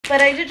But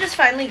I did just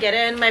finally get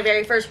in my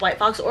very first White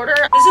Fox order.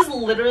 This is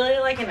literally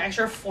like an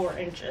extra 4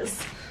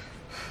 inches.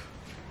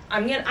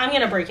 I'm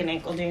gonna break an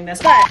ankle doing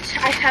this. But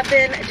I have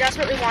been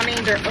desperately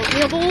wanting their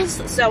oatmeal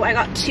bowls, so I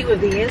got 2 of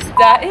these.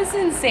 That is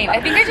insane.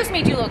 I think I just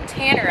made you look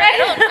tanner.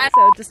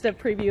 So just a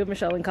preview of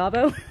Michelle and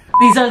Cabo.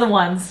 These are the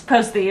ones.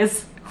 Post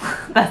these.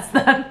 That's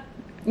them.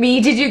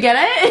 Me, did you get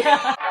it?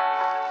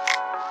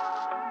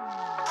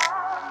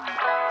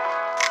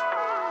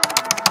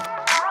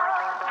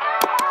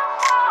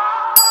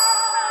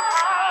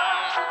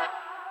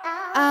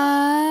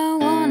 I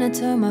wanna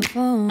turn my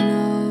phone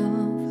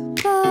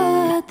off,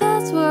 but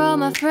that's where all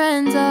my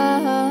friends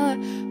are.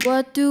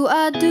 What do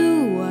I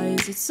do? Why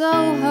is it so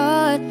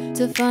hard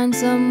to find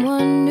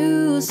someone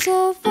new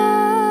so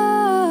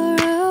far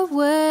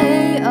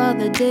away? All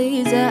the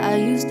days that I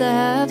used to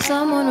have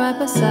someone right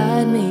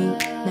beside me,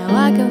 now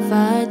I can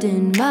find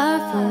in my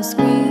phone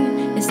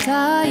screen. It's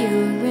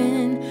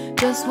tiring,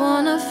 just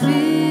wanna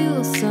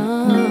feel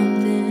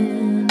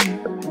something.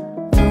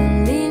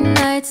 Lonely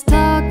nights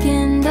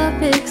talking the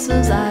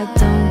pixels. I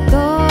don't go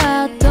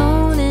out,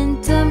 don't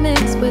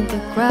intermix with the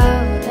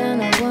crowd,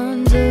 and I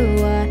wonder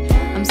why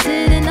I'm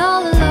sitting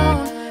all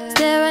alone,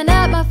 staring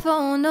at my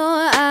phone.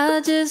 Or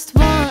I just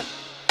want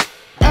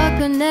a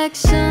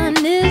connection.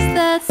 Is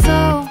that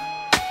so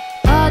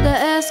hard to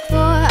ask for?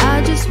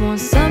 I just want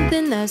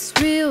something that's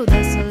real,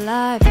 that's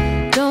alive.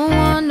 Don't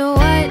want no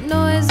white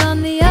noise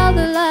on the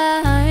other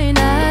line.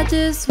 I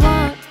just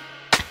want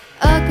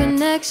a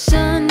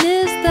connection.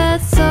 Is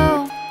that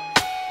so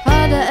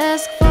hard to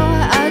ask for?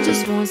 I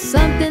just want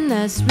something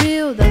that's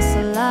real, that's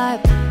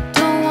alive.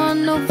 Don't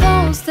want no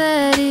phone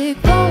static,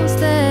 oh.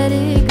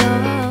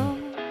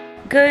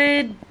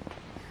 Good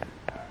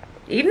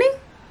evening?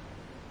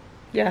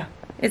 Yeah,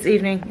 it's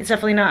evening. It's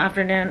definitely not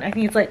afternoon. I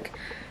think it's like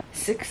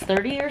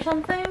 6:30 or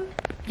something.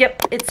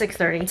 Yep, it's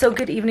 6:30. So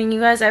good evening, you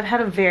guys. I've had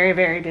a very,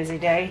 very busy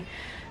day.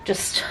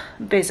 Just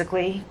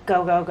basically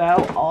go, go,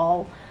 go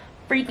all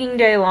freaking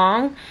day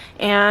long,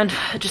 and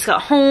I just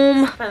got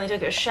home, finally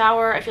took a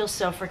shower. I feel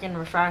so freaking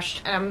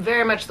refreshed, and I'm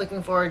very much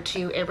looking forward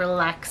to a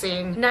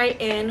relaxing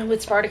night in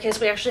with Spartacus.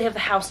 We actually have the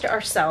house to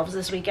ourselves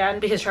this weekend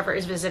because Trevor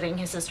is visiting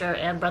his sister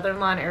and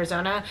brother-in-law in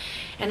Arizona,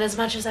 and as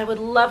much as I would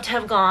love to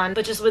have gone,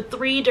 but just with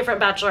 3 different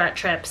bachelorette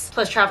trips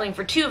plus traveling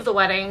for 2 of the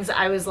weddings,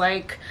 I was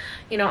like,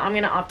 you know, I'm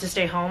gonna opt to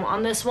stay home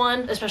on this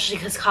one, especially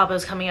because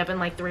Cabo's coming up in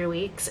like 3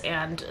 weeks,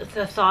 and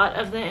the thought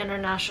of the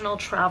international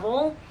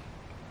travel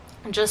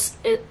just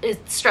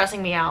it's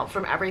stressing me out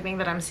from everything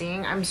that I'm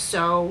seeing. I'm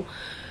so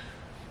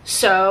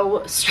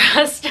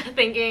stressed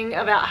thinking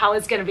about how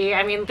it's gonna be.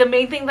 I mean, the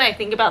main thing that I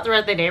think about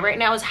throughout the day right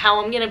now is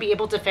how I'm gonna be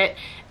able to fit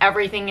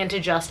everything into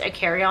just a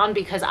carry-on,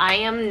 because I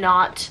am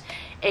not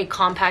a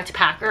compact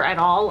packer at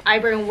all. I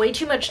bring way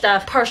too much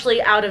stuff,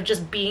 partially out of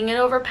just being an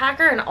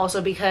overpacker, and also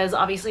because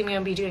obviously I'm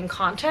gonna be doing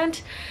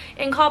content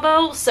in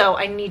Cabo, so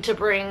I need to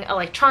bring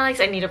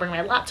electronics, I need to bring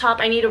my laptop,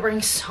 I need to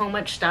bring so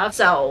much stuff.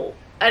 So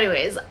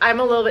anyways, I'm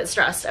a little bit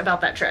stressed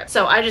about that trip.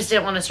 So I just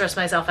didn't want to stress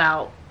myself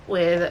out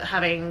with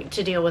having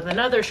to deal with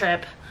another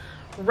trip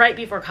right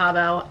before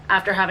Cabo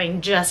after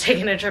having just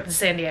taken a trip to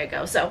San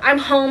Diego. So I'm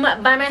home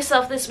by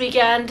myself this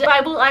weekend.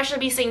 I will actually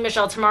be seeing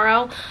Michelle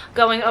tomorrow,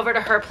 going over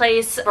to her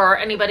place. For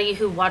anybody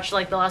who watched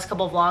like the last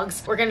couple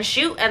vlogs, we're gonna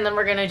shoot and then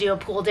we're gonna do a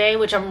pool day,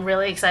 which I'm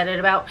really excited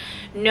about.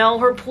 No,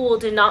 her pool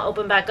did not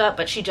open back up,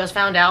 but she just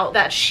found out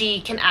that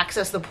she can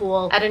access the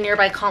pool at a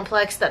nearby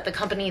complex that the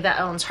company that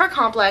owns her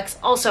complex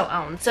also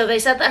owns. So they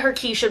said that her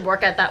key should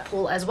work at that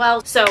pool as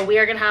well. So we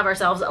are gonna have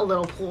ourselves a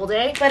little pool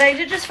day. But I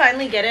did just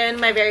finally get in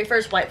my very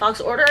first White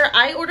Fox order.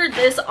 I ordered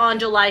this on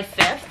July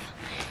 5th.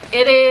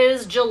 It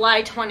is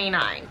July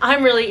 29.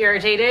 I'm really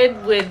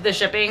irritated with the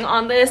shipping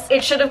on this.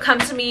 It should have come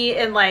to me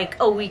in like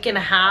a week and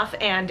a half,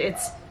 and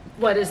it's,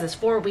 what is this,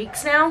 4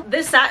 weeks now?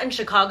 This sat in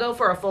Chicago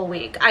for a full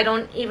week. I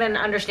don't even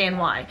understand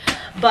why,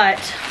 but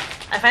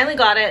I finally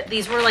got it.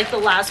 These were like the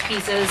last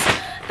pieces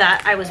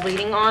that I was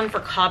waiting on for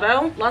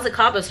Cabo. Lots of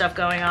Cabo stuff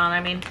going on.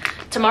 I mean,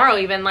 tomorrow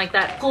even, like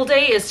that pool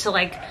day is to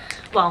like,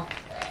 well,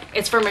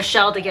 it's for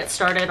Michelle to get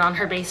started on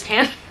her base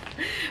tan.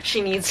 She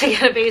needs to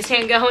get a base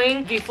tan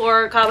going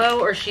before Cabo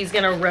or she's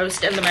gonna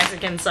roast in the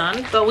Mexican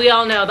sun. But we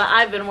all know that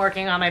I've been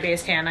working on my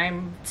base tan.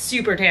 I'm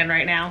super tan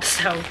right now,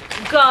 so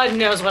God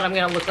knows what I'm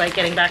gonna look like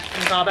getting back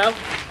from Cabo.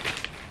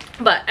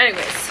 But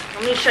anyways,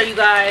 let me show you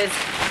guys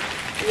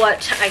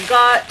what I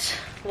got,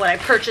 what I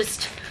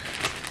purchased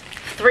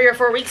 3 or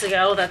 4 weeks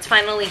ago that's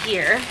finally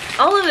here.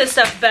 All of this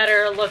stuff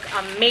better look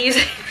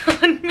amazing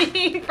on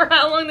me for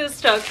how long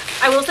this took.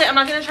 I will say I'm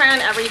not gonna try on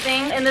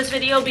everything in this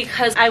video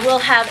because I will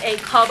have a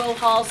Cabo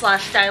haul /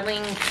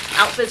 styling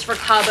outfits for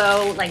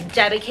Cabo like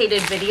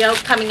dedicated video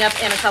coming up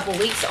in a couple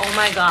weeks. Oh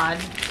my God.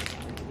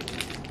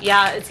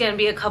 Yeah, it's gonna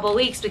be a couple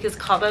weeks because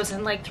Cabo's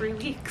in like 3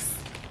 weeks.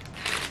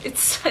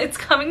 It's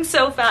coming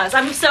so fast.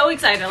 I'm so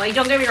excited. Like,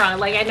 don't get me wrong.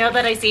 Like, I know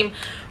that I seem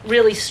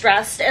really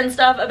stressed and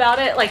stuff about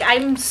it. Like,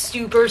 I'm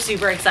super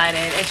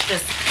excited. It's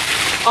just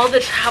all the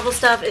travel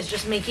stuff is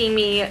just making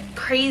me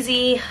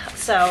crazy.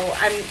 So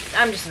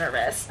I'm just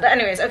nervous. But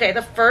anyways, okay,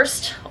 the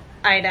first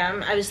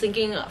item I was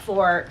thinking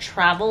for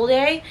travel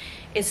day.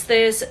 It's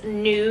this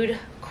nude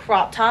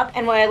crop top,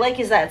 and what I like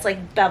is that it's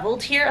like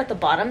beveled here at the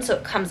bottom, so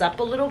it comes up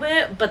a little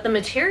bit, but the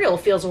material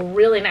feels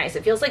really nice.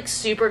 It feels like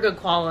super good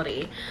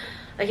quality.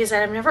 Like I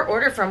said, I've never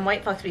ordered from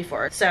White Fox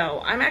before,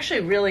 so I'm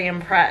actually really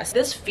impressed.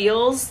 This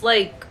feels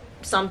like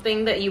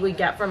something that you would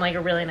get from like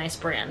a really nice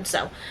brand.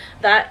 So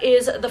that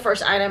is the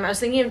first item. I was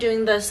thinking of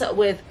doing this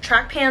with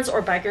track pants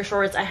or biker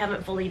shorts. I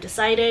haven't fully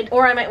decided,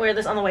 or I might wear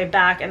this on the way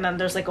back, and then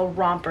there's like a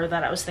romper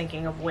that I was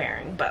thinking of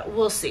wearing, but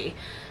we'll see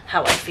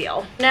how I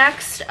feel.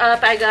 Next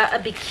up, I got a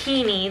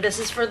bikini. This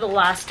is for the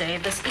last day.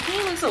 This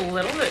bikini looks a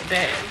little bit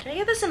big. Did I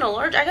get this in a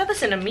large? I got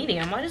this in a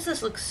medium. Why does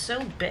this look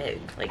so big?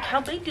 Like,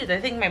 how big do they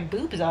think my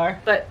boobs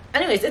are? But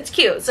anyways, it's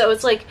cute. So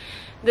it's like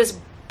this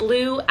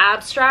blue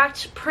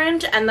abstract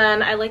print, and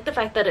then I like the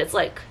fact that it's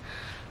like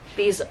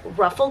these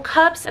ruffle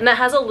cups, and that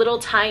has a little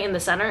tie in the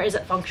center. Is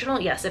it functional?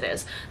 Yes, it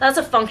is. That's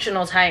a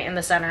functional tie in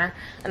the center,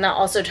 and that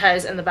also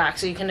ties in the back,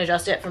 so you can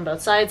adjust it from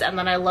both sides. And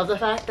then I love the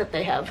fact that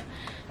they have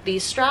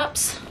these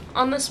straps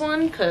on this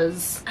one,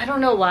 because I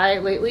don't know why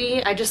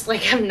lately I just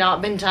like have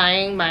not been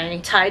tying my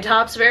tie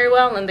tops very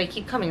well, and they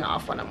keep coming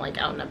off when I'm like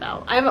out and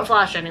about. I haven't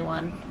flashed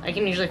anyone. I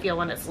can usually feel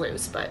when it's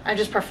loose, but I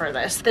just prefer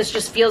this. This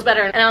just feels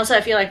better, and also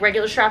I feel like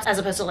regular straps as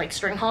opposed to like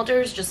string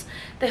halters, just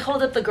they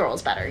hold up the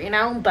girls better, you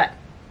know? But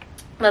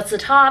that's the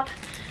top.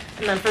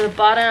 And then for the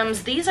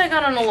bottoms, these I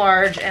got on a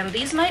large, and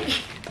these might be,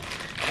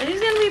 are these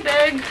gonna be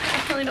big?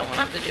 I really don't want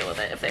to have to deal with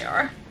it if they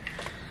are.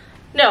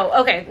 No,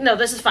 okay, no,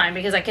 this is fine,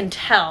 because I can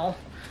tell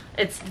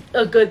it's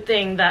a good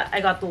thing that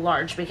I got the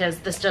large,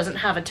 because this doesn't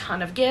have a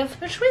ton of give.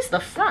 Which way's the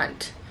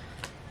front?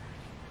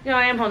 No,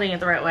 I am holding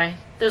it the right way.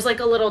 There's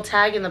like a little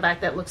tag in the back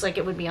that looks like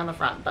it would be on the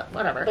front, but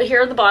whatever. But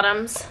here are the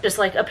bottoms, just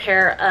like a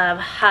pair of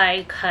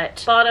high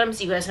cut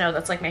bottoms. You guys know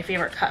that's like my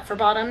favorite cut for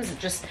bottoms.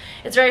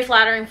 It's very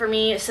flattering for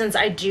me since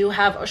I do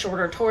have a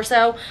shorter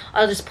torso.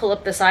 I'll just pull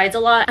up the sides a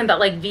lot, and that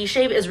like V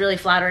shape is really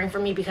flattering for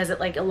me because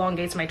it like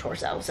elongates my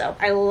torso. So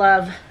I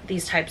love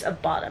these types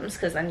of bottoms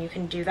because then you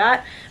can do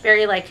that.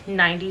 Very like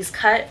 90s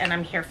cut, and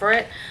I'm here for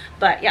it.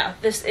 But yeah,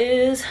 this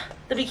is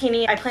the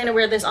bikini. I plan to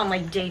wear this on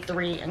like day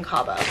 3 in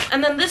Cabo.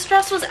 And then this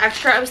dress was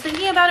extra. I was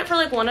thinking about it for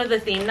like one of the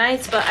theme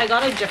nights, but I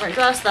got a different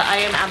dress that I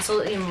am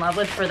absolutely in love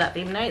with for that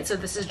theme night. So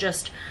this is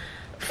just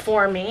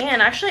for me, and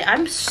actually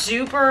I'm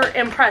super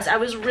impressed. I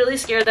was really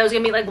scared that it was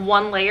gonna be like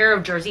one layer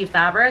of jersey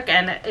fabric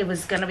and it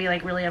was gonna be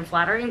like really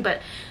unflattering,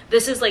 but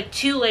this is like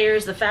 2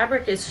 layers. The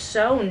fabric is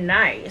so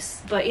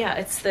nice. But yeah,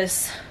 it's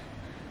this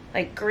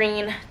like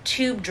green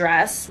tube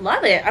dress.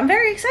 Love it. I'm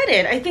very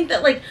excited. I think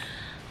that like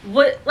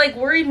what like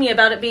worried me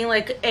about it being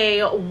like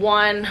a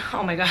one,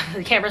 oh my god,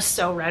 the camera's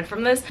so red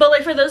from this, but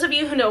like for those of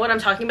you who know what I'm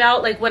talking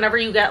about, like whenever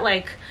you get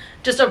like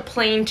just a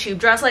plain tube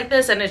dress like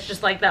this and it's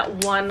just like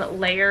that one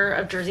layer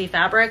of jersey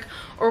fabric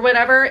or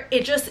whatever,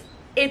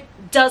 it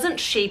doesn't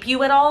shape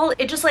you at all.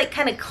 It just like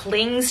kind of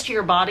clings to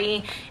your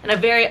body in a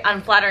very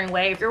unflattering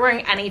way. If you're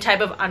wearing any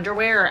type of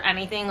underwear or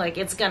anything, like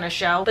it's gonna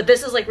show. But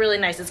this is like really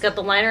nice. It's got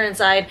the liner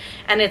inside,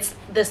 and it's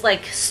this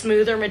like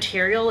smoother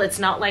material. It's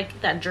not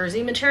like that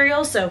jersey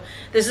material, so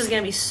this is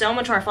gonna be so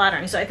much more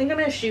flattering. So I think I'm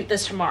gonna shoot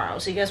this tomorrow,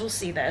 so you guys will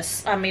see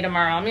this on me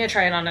tomorrow. I'm gonna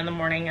try it on in the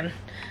morning and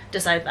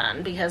decide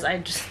then, because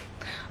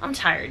I'm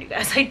tired, you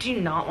guys. I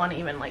do not want to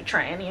even like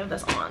try any of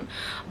this on.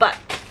 But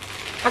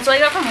that's what I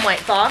got from White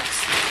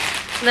Fox.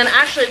 And then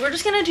actually we're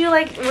just gonna do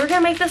like, we're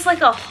gonna make this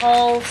like a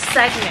haul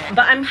segment.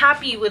 But I'm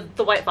happy with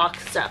the White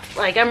Fox stuff.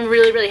 Like I'm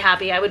really, really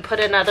happy. I would put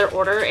another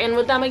order in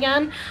with them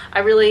again. I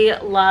really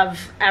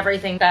love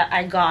everything that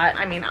I got.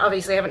 I mean,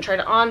 obviously I haven't tried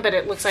it on, but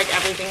it looks like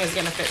everything is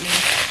gonna fit me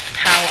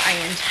how I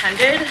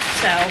intended.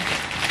 So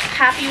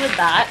happy with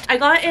that. I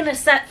got in a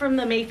set from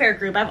the Mayfair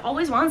group. I've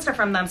always wanted stuff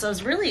from them, so I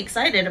was really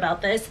excited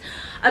about this.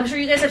 I'm sure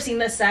you guys have seen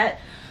this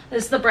set.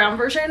 This is the brown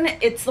version.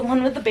 It's the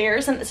one with the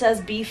bears, and it says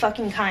 "Be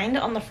fucking kind"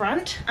 on the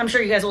front. I'm sure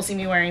you guys will see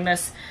me wearing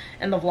this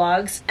in the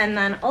vlogs. And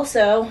then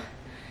also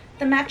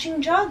the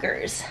matching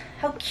joggers.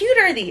 How cute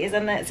are these?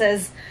 And then it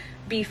says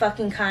 "Be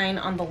fucking kind"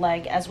 on the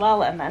leg as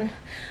well. And then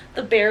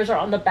the bears are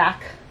on the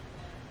back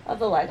of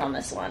the leg on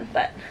this one.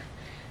 But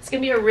it's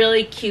gonna be a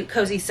really cute,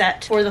 cozy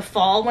set for the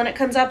fall when it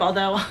comes up.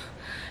 Although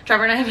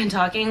Trevor and I have been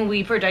talking,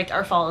 we predict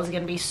our fall is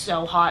gonna be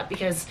so hot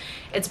because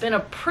it's been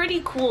a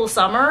pretty cool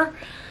summer.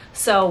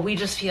 So we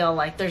just feel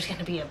like there's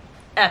gonna be an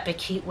epic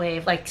heat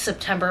wave like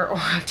September or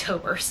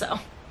October. So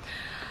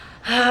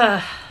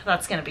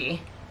that's gonna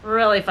be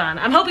really fun.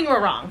 I'm hoping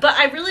we're wrong, but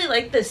I really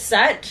like this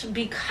set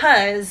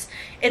because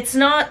it's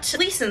not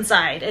fleece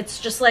inside. It's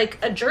just like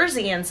a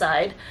jersey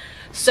inside.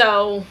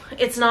 So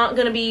it's not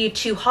gonna be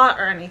too hot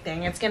or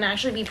anything. It's gonna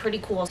actually be pretty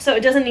cool. So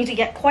it doesn't need to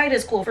get quite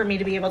as cool for me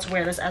to be able to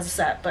wear this as a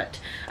set, but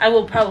I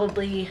will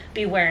probably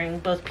be wearing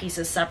both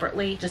pieces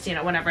separately, just, you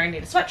know, whenever I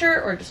need a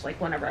sweatshirt or just like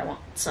whenever I want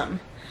some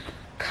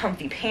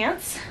comfy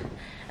pants.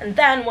 And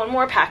then one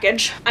more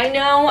package. I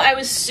know I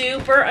was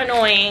super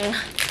annoying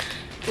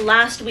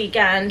last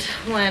weekend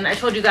when I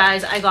told you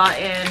guys I got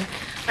in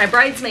my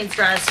bridesmaid's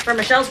dress for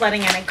Michelle's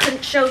wedding and I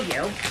couldn't show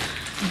you.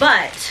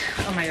 But,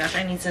 oh my gosh,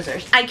 I need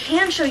scissors. I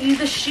can show you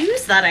the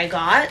shoes that I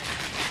got.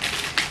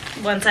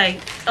 once I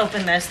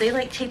open this, they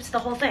like taped the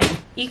whole thing.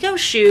 Eco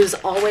Shoes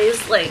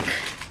always like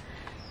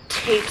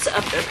tapes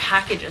up their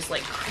packages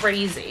like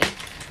crazy.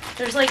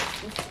 There's like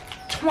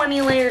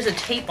 20 layers of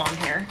tape on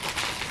here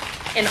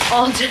in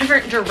all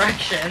different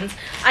directions.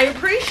 I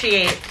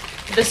appreciate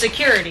the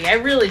security, I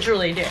really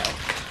truly do,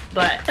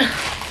 but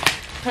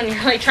when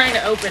you're like trying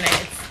to open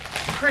it, it's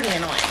pretty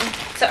annoying.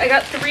 So I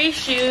got 3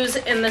 shoes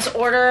in this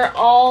order.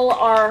 All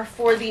are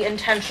for the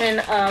intention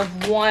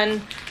of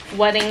one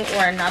wedding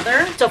or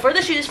another. So for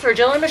the shoes for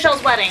Jill and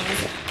Michelle's weddings,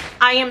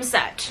 I am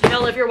set.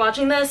 Jill, if you're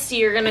watching this,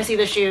 you're gonna see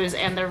the shoes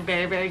and they're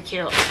very, very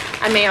cute.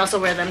 I may also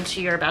wear them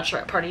to your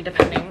bachelorette party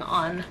depending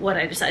on what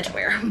I decide to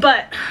wear.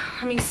 But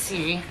let me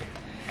see.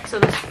 So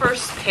this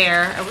first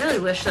pair, I really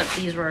wish that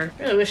these were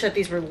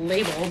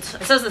labeled.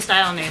 It says the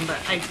style name, but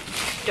I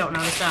don't know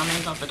the style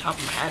names off the top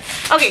of my head.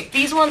 Okay,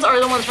 these ones are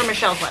the ones for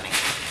Michelle's wedding.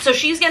 So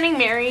she's getting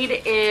married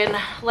in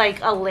like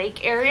a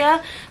lake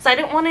area. So I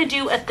didn't want to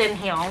do a thin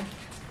heel.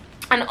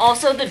 And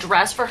also the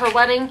dress for her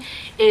wedding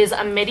is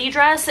a midi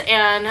dress.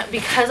 And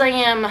because I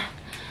am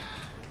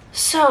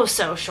so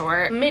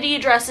short, midi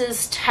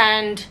dresses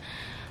tend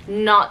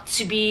not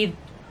to be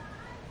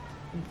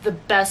the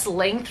best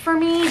length for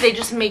me. They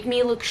just make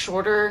me look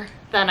shorter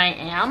than I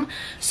am.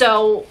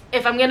 So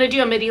if I'm gonna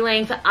do a midi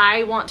length,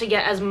 I want to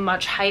get as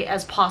much height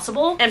as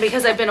possible. And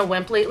because I've been a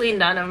wimp lately,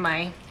 none of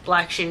my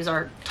black shoes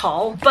are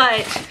tall.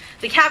 But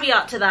the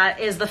caveat to that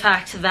is the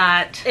fact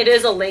that it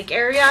is a lake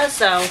area,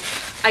 so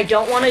I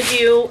don't want to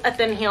do a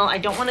thin heel. I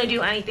don't want to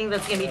do anything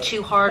that's gonna be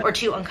too hard or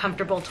too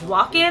uncomfortable to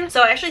walk in. So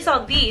I actually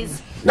saw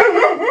these.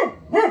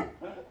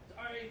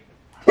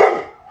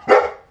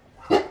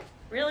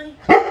 Really?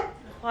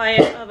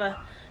 Quiet, Bubba.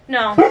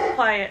 No,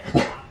 quiet.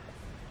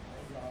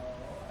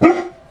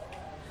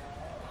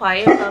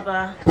 Quiet,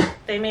 Bubba.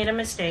 They made a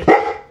mistake.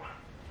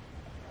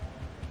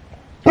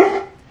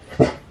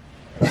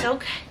 It's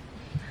okay.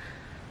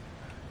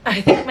 I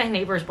think my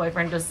neighbor's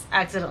boyfriend just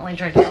accidentally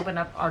tried to open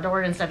up our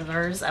door instead of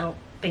hers. I don't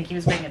think he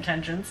was paying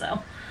attention,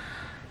 so.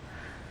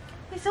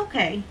 It's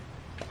okay.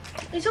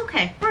 It's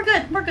okay. We're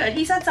good. We're good.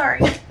 He said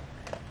sorry.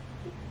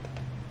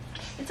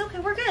 It's okay,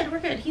 we're good, we're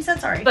good. He said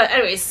sorry. But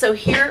anyways, so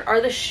here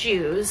are the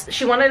shoes.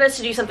 She wanted us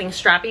to do something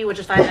strappy, which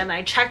is fine, and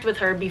I checked with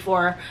her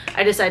before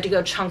I decided to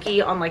go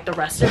chunky on like the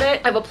rest of it.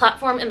 I have a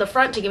platform in the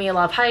front to give me a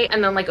lot of height,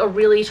 and then like a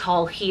really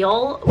tall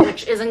heel,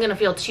 which isn't gonna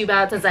feel too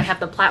bad since I have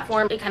the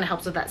platform. It kind of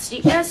helps with that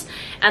steepness,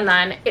 and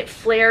then it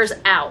flares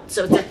out,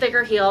 so it's a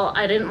thicker heel.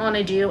 I didn't want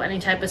to do any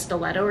type of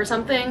stiletto or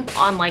something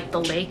on like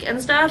the lake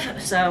and stuff.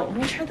 So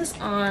let me try this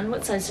on.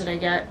 What size did I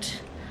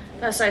get?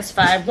 A size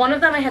 5. One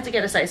of them I had to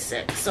get a size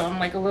 6, so I'm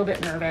like a little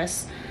bit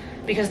nervous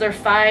because their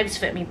 5s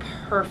fit me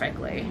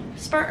perfectly.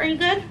 Spart, are you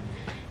good?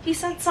 He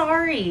said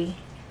sorry.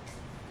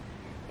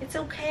 It's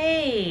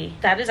okay.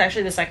 That is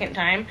actually the second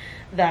time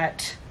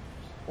that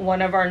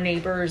one of our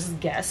neighbor's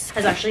guests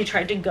has actually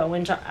tried to go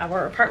into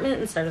our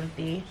apartment instead of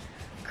the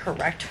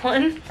correct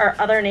one. Our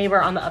other neighbor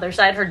on the other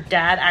side, her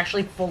dad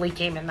actually fully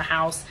came in the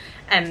house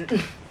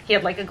and he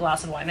had like a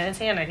glass of wine in his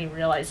hand and he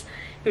realized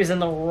he was in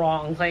the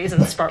wrong place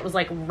and Spart was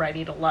like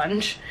ready to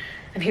lunge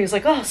and he was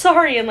like, oh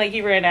sorry, and like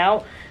he ran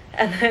out.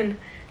 And then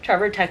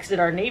Trevor texted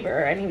our neighbor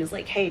and he was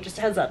like, hey, just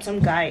a heads up, some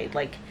guy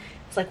like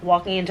is like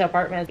walking into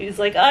apartment. He's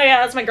like, oh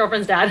yeah, that's my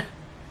girlfriend's dad.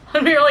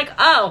 And we were like,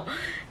 oh,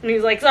 and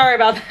he's like, sorry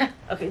about that.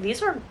 Okay,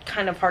 these were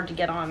kind of hard to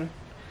get on,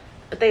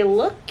 but they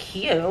look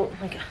cute.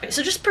 Like,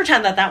 so just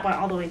pretend that that went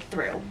all the way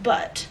through.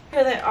 But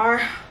here they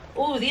are.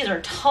 Oh, these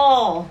are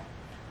tall.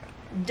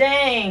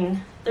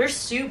 Dang, they're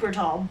super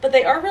tall, but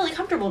they are really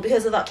comfortable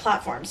because of that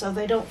platform, so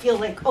they don't feel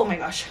like, oh my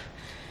gosh,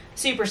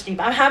 super steep.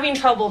 I'm having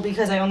trouble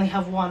because I only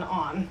have one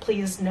on.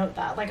 Please note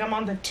that. Like, I'm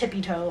on the tippy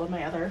toe of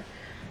my other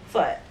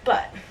foot,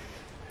 but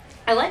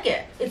I like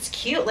it. It's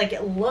cute. Like,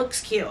 it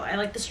looks cute. I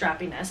like the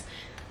strappiness.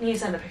 I need to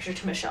send a picture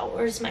to Michelle.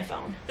 Where's my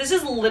phone? This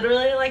is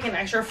literally like an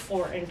extra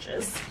 4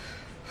 inches.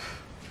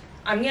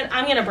 I'm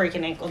gonna break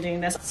an ankle doing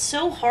this. It's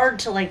so hard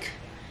to like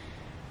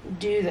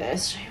do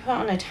this. Should I put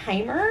on a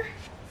timer?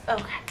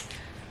 Okay.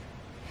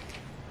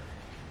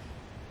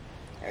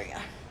 There we go.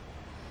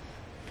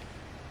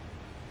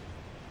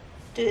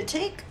 Did it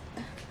take?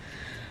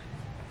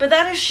 But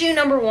that is shoe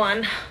number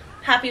 1.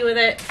 Happy with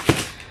it.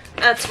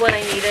 That's what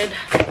I needed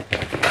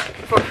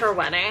for her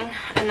wedding.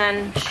 And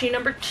then shoe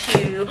number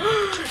 2.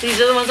 These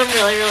are the ones I'm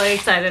really, really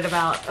excited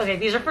about. Okay,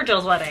 these are for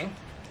Jill's wedding.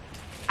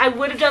 I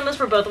would have done this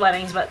for both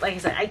weddings, but like I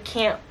said, I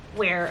can't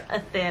wear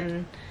a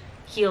thin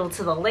heel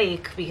to the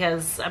lake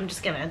because I'm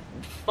just gonna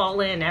fall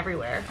in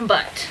everywhere.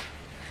 But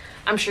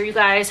I'm sure you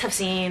guys have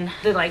seen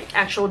the like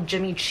actual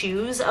Jimmy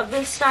Choos of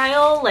this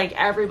style. Like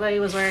everybody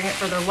was wearing it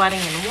for their wedding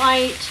in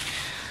white.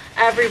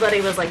 Everybody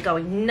was like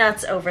going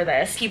nuts over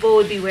this. People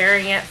would be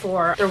wearing it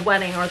for their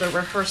wedding or their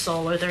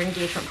rehearsal or their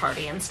engagement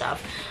party and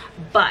stuff.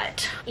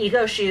 But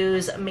Ego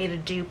Shoes made a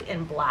dupe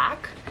in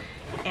black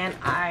and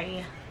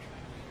I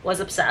was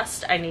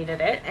obsessed. I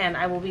needed it and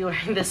I will be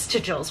wearing this to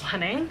Jill's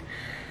wedding.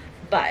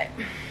 But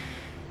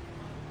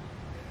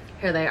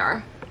here they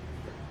are.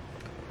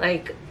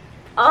 Like,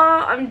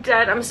 Oh, I'm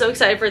dead. I'm so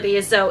excited for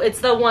these. So it's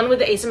the one with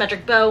the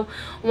asymmetric bow.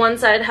 One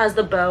side has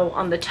the bow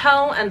on the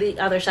toe and the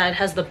other side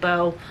has the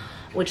bow,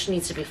 which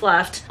needs to be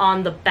fluffed,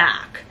 on the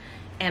back.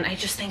 And I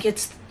just think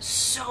it's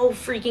so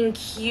freaking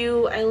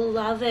cute. I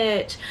love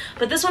it.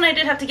 But this one I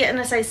did have to get in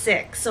a size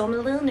 6, so I'm a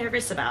little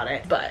nervous about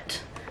it.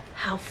 But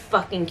how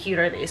fucking cute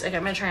are these? Okay,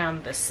 I'm gonna try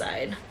on this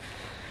side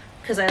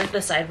because I like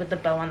the side with the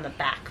bow on the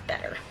back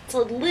better. It's a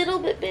little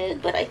bit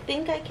big, but I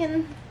think I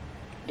can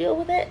deal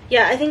with it.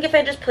 Yeah, I think if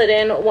I just put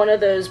in one of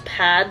those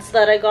pads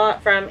that I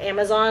got from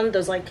Amazon,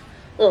 those like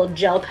little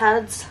gel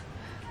pads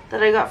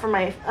that I got from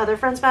my other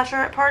friend's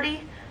bachelorette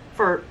party,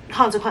 for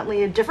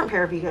consequently a different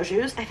pair of Vigo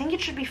shoes, I think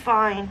it should be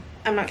fine.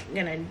 I'm not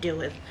gonna deal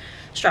with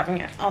strapping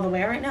it all the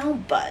way right now,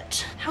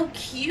 but how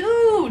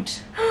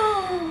cute.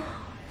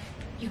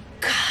 You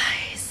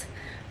guys,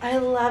 I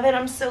love it.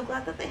 I'm so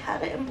glad that they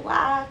had it in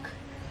black.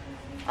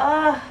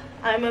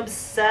 I'm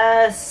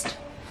obsessed.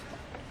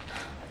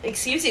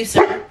 Excuse you,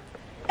 sir.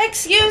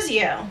 Excuse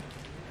you.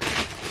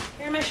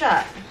 Here's my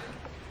shot.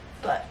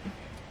 But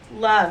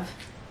love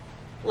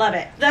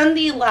it. Then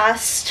the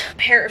last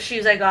pair of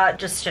shoes I got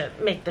just to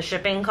make the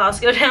shipping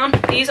costs go down.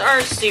 These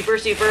are super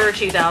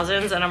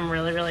 2000s and I'm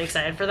really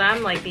excited for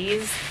them. Like,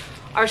 these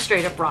are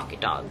straight up rocket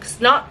dogs.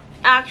 Not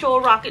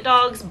actual rocket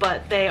dogs,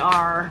 but they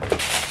are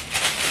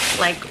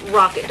like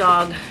rocket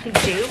dog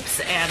dupes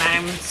and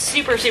I'm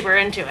super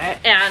into it.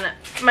 And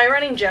my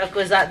running joke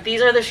was that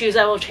these are the shoes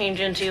I will change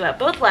into at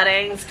both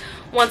weddings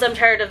once I'm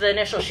tired of the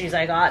initial shoes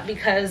I got,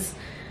 because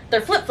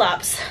they're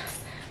flip-flops,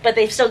 but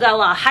they've still got a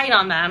lot of height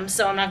on them,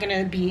 so I'm not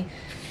going to be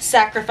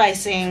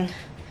sacrificing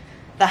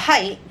the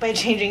height by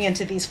changing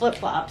into these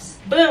flip-flops.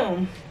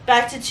 Boom!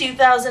 Back to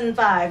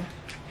 2005.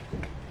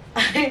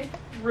 I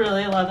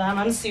really love them.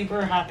 I'm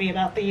super happy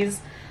about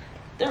these.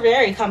 They're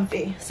very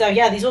comfy. So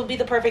yeah, these will be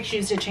the perfect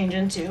shoes to change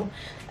into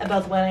at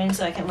both weddings,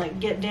 so I can like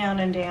get down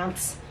and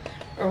dance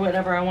or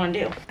whatever I want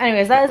to do.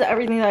 Anyways, that is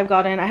everything that I've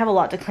gotten. I have a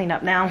lot to clean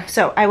up now,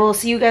 so I will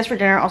see you guys for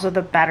dinner. Also,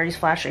 the battery's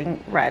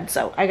flashing red,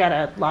 so I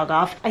gotta log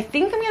off. I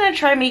think I'm gonna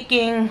try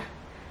making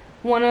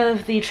one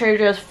of the Trader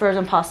Joe's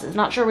frozen pastas.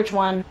 Not sure which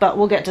one, but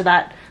we'll get to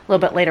that a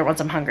little bit later once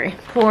I'm hungry.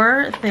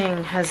 Poor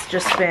thing has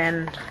just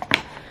been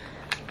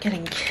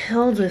getting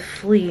killed with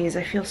fleas.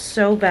 I feel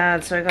so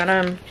bad, so I got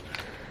him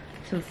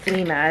some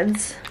flea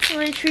meds.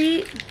 Will I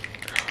treat?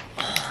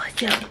 Oh,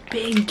 it's a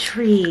big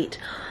treat.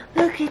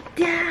 Look at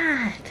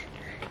that.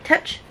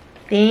 Touch.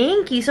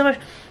 Thank you so much.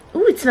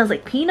 Ooh, it smells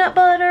like peanut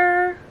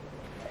butter.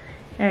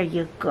 There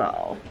you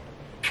go.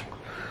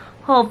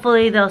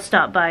 Hopefully they'll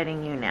stop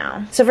biting you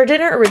now. So for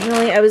dinner,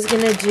 originally I was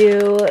gonna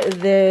do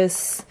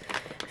this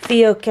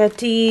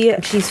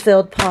fiocchetti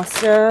cheese-filled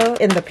pasta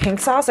in the pink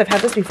sauce. I've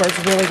had this before.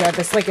 It's really good.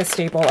 This is like a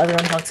staple.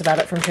 Everyone talks about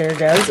it from Trader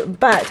Joe's.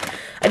 But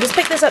I just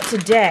picked this up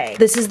today.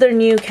 This is their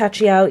new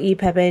cacio e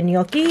pepe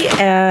gnocchi,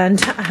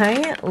 and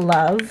I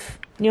love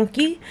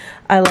gnocchi.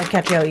 I love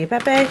cacio e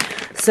pepe.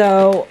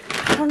 So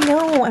I don't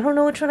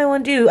know which one I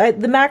want to do.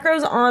 The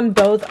macros on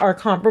both are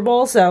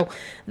comparable, so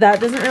that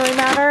doesn't really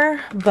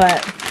matter.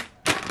 But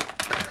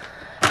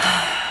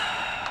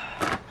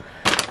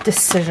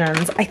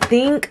decisions. I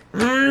think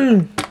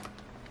I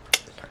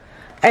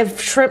have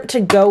shrimp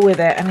to go with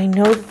it, and I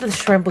know that the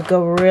shrimp would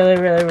go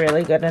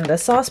really good in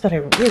this sauce, but I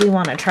really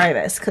want to try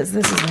this because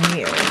this is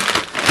new.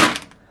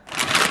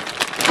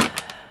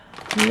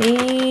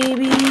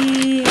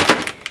 Maybe.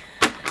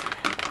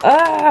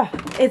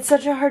 It's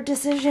such a hard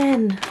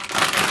decision.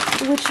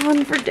 Which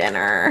one for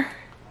dinner?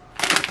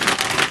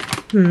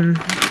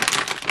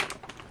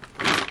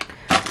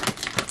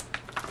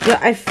 Yeah,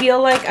 I feel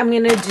like I'm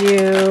gonna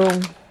do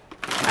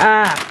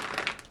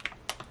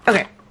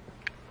okay.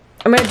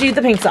 I'm gonna do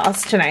the pink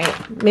sauce tonight.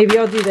 Maybe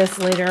I'll do this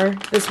later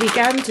this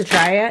weekend to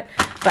try it.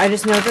 But I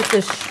just know that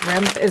the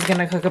shrimp is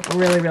gonna cook up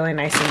really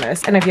nice in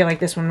this. And I feel like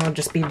this one will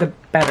just be the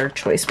better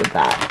choice with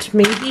that.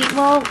 Maybe,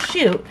 well,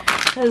 shoot.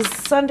 Because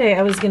Sunday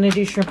I was gonna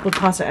do shrimp with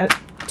pasta at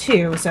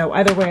 2. So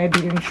either way I'd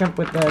be doing shrimp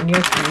with the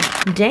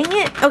gnocchi. Dang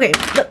it. Okay,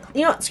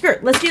 you know what, screw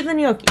it. Let's do the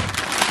gnocchi.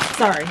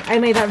 Sorry, I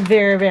made that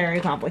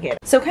very complicated.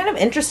 So kind of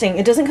interesting,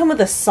 it doesn't come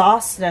with a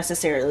sauce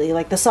necessarily.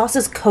 Like, the sauce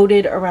is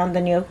coated around the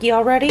gnocchi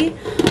already.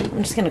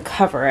 I'm just gonna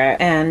cover it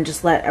and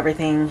just let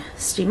everything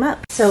steam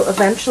up. So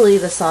eventually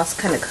the sauce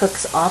kind of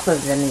cooks off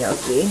of the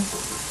gnocchi,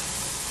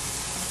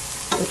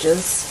 which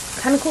is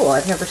kind of cool.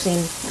 I've never seen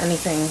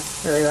anything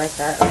really like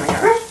that. Oh my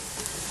gosh.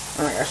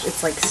 Oh my gosh,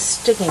 it's like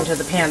sticking to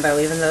the pan though,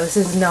 even though this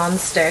is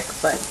non-stick,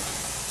 but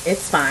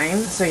it's fine.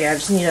 So yeah, I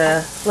just need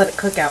to let it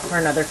cook out for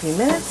another few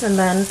minutes and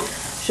then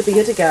should be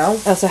good to go.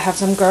 I also have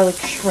some garlic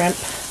shrimp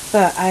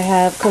that I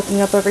have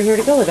cooking up over here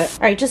to go with it. All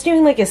right, just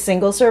doing like a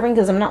single serving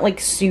because I'm not like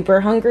super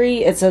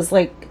hungry. It says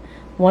like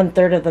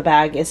 1/3 of the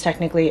bag is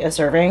technically a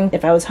serving.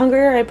 If I was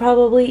hungrier, I'd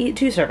probably eat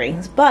 2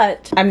 servings,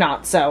 but I'm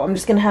not. So I'm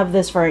just gonna have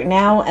this for right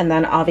now. And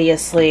then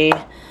obviously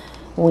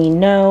we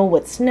know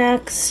what's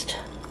next.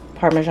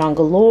 Parmesan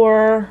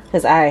galore,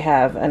 because I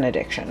have an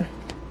addiction.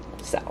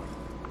 So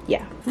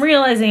yeah. I'm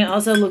realizing it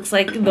also looks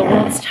like the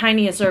world's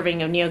tiniest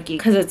serving of gnocchi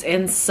because it's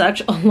in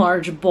such a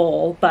large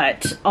bowl,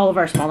 but all of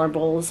our smaller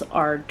bowls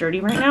are dirty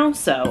right now,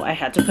 so I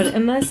had to put it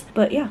in this.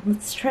 But yeah,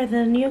 let's try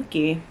the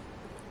gnocchi.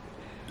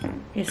 Like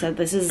I said,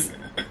 this is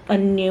a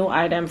new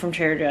item from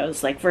Trader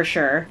Joe's, like for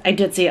sure. I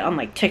did see it on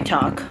like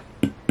TikTok,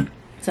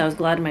 so I was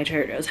glad my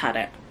Trader Joe's had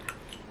it.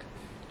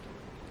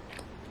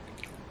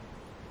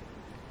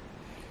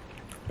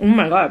 Oh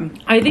my god.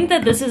 I think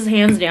that this is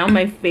hands down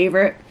my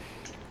favorite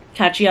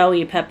cacio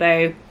e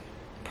pepe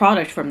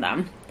product from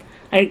them.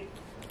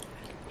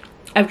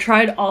 I've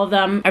tried all of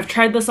them. I've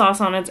tried the sauce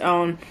on its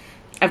own.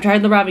 I've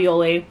tried the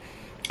ravioli.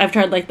 I've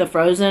tried like the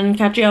frozen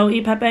cacio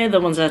e pepe,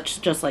 the ones that's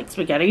just like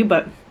spaghetti,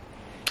 but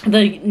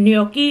the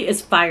gnocchi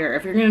is fire.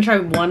 If you're gonna try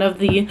one of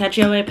the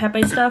cacio e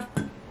pepe stuff,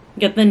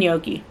 get the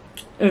gnocchi.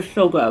 It's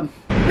so good.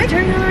 Am I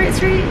turning on the right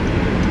street?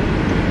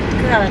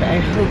 God, I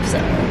hope so.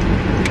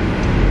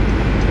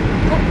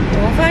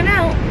 We'll find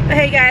out.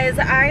 Hey guys,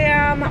 I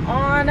am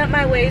on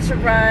my way to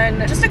run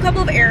just a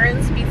couple of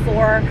errands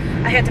before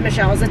I head to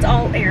Michelle's. It's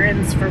all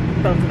errands for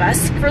both of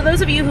us. For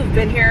those of you who've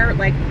been here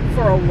like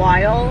for a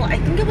while, I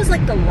think it was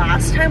like the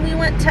last time we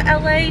went to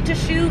LA to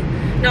shoot.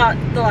 Not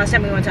the last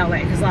time we went to LA,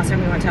 because last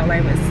time we went to LA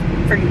was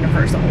for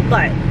Universal,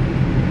 but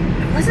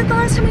was it the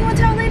last time we went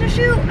to LA to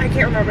shoot? I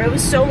can't remember. It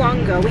was so long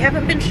ago. We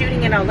haven't been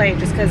shooting in LA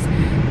just because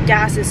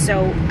gas is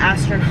so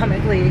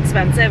astronomically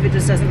expensive. It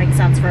just doesn't make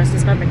sense for us to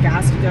spend the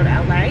gas to go to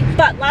LA.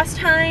 But last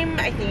time,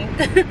 I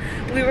think,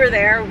 we were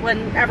there,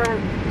 whenever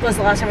was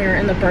the last time we were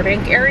in the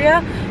Burbank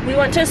area, we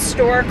went to a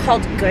store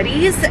called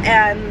Goodies,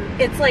 and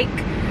it's like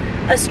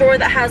a store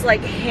that has like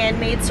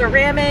handmade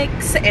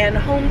ceramics and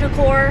home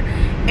decor,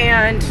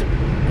 and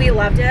we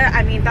loved it.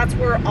 I mean, that's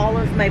where all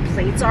of my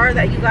plates are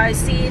that you guys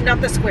see. Not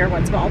the square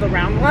ones, but all the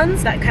round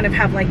ones that kind of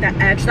have like that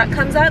edge that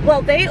comes up.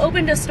 Well, they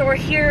opened a store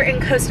here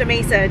in Costa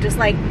Mesa, just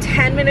like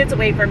 10 minutes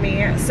away from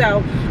me. So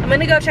I'm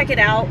gonna go check it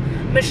out.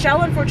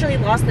 Michelle unfortunately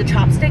lost the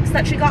chopsticks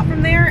that she got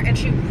from there, and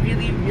she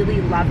really,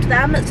 really loved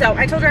them. So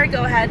I told her I'd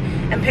go ahead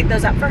and pick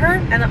those up for her.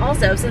 And then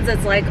also, since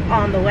it's like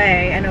on the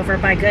way and over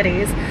by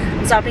Goodies,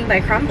 I'm stopping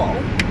by Crumbl.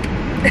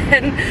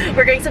 And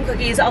we're getting some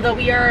cookies, although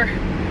we are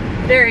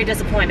very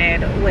disappointed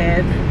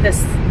with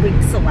this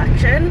week's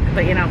selection,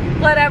 but you know,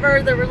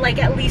 whatever. There were like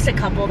at least a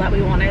couple that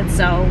we wanted,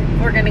 so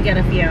we're gonna get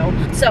a few.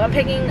 So I'm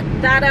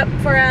picking that up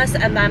for us,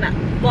 and then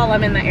while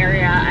I'm in the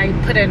area, I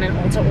put in an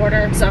Ulta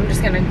order, so I'm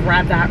just gonna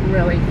grab that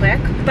really quick.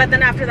 But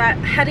then after that,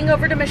 heading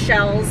over to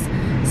Michelle's,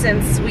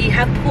 since we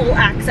have pool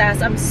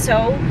access. I'm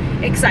so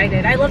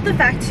excited. I love the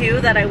fact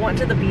too that I went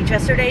to the beach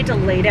yesterday to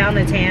lay down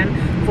a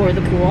tan for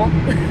the pool.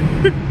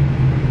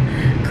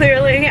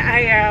 Clearly I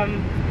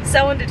am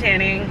so into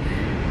tanning.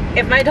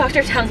 If my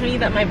doctor tells me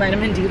that my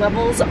vitamin D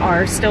levels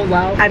are still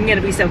low, I'm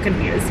gonna be so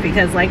confused,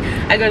 because like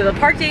I go to the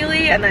park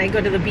daily and then I go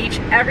to the beach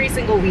every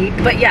single week.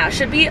 But yeah,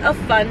 should be a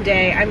fun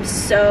day. I'm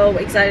so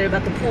excited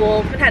about the pool.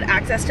 I haven't had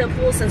access to a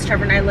pool since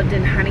Trevor and I lived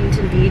in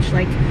Huntington Beach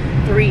like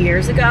 3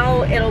 years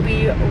ago. It'll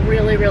be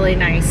really, really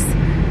nice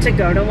to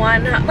go to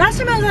one. Last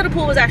time I was at a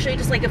pool was actually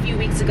just like a few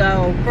weeks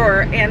ago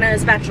for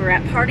Anna's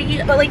bachelorette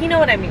party, but like, you know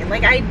what I mean?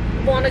 Like, I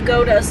want to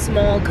go to a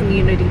small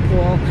community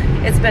pool.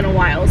 It's been a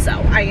while, so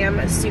I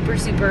am super,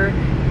 super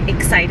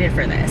excited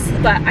for this.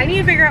 But I need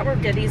to figure out where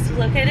Goodies is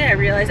located. I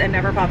realized I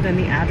never popped in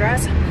the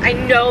address. I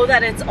know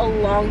that it's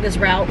along this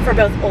route for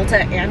both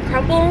Ulta and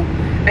Crumbl.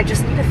 I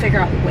just need to figure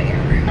out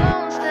where.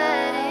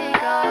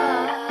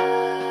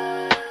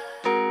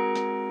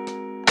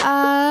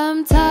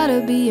 I'm tired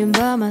of being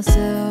by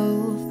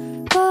myself,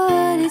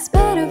 but it's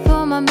better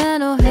for my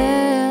mental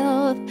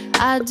health.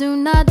 I do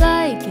not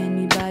like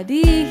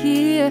anybody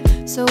here,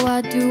 so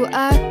why do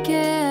I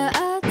care?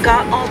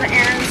 Got all the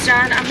errands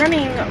done. I'm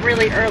running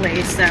really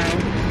early, so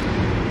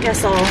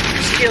guess I'll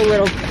just do a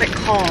little quick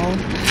haul.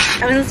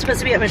 I wasn't supposed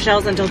to be at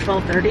Michelle's until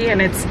 12:30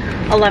 and it's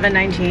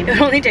 11:19. It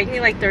would only take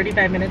me like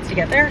 35 minutes to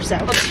get there, so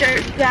I'll share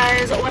with you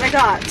guys what I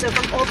got. So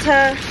from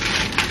Ulta,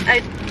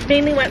 I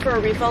mainly went for a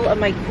refill of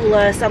my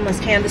Kula Sunless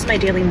Tan. This is my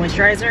daily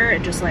moisturizer.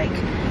 It just like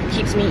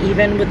keeps me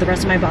even with the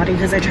rest of my body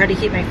because I try to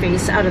keep my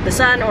face out of the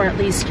sun, or at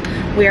least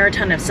wear a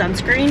ton of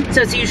sunscreen.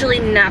 So it's usually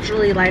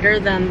naturally lighter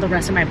than the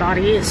rest of my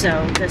body,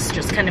 so this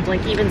just kind of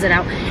like evens it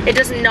out. It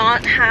does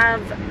not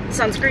have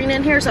sunscreen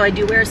in here, so I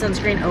do wear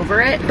sunscreen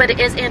over it, but it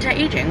is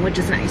anti-aging, which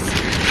is nice.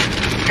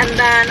 And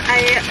then I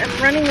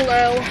am running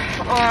low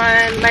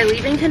on my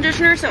leave-in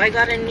conditioner, so I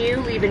got a new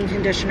leave-in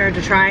conditioner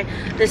to try.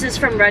 This is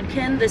from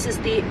Redken. This is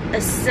the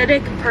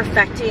Acidic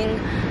Perfecting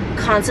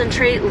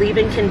Concentrate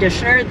leave-in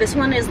conditioner. This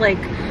one is like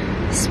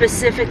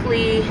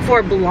specifically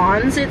for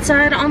blondes, it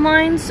said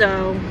online,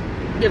 so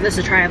give this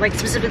a try. I like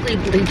specifically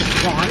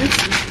bleached blondes.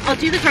 I'll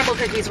do the Crumbl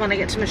cookies when I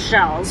get to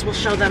Michelle's. We'll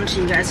show them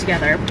to you guys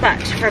together.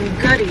 But from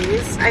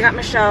Goodies, I got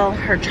Michelle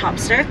her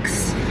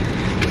chopsticks,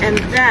 and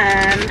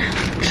then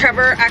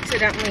Trevor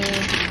accidentally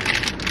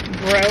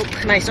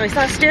broke my soy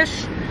sauce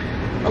dish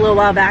a little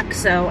while back,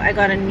 so I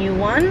got a new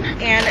one.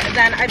 And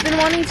then I've been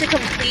wanting to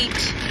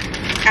complete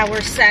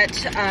our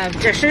set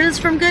of dishes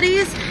from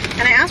Goodies,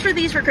 and I asked for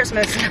these for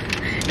Christmas.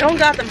 No one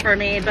got them for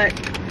me, but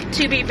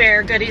to be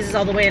fair, Goodies is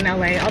all the way in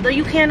LA, although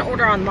you can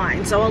order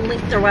online, so I'll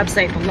link their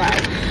website below.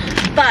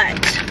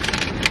 But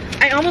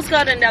I almost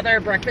got another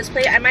breakfast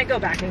plate. I might go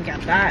back and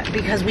get that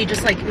because we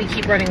just we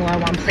keep running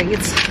low on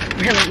plates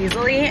really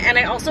easily. And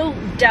I also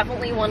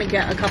definitely want to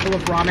get a couple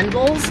of ramen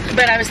bowls.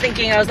 But I was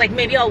thinking, I was like,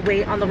 maybe I'll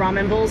wait on the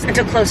ramen bowls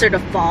until closer to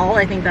fall.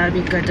 I think that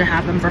would be good to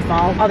have them for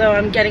fall. Although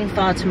I'm getting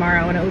pho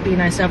tomorrow and it would be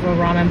nice to have a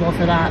ramen bowl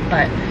for that,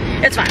 but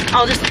it's fine.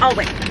 I'll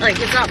wait. Like,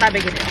 it's not that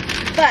big a deal.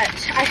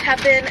 But I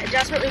have been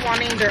desperately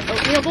wanting their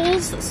oatmeal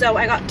bowls, so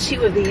I got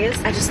 2 of these.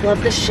 I just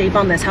love the shape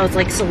on this, how it's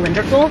like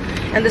cylindrical,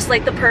 and this is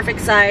like the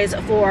perfect size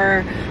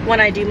for when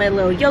I do my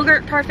little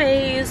yogurt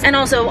parfaits, and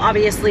also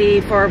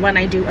obviously for when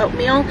I do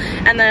oatmeal,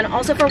 and then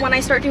also for when I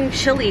start doing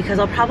chili, because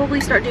I'll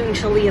probably start doing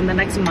chili in the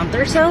next month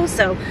or so,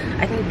 so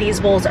I think these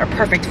bowls are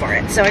perfect for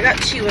it. So I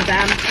got 2 of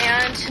them,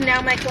 and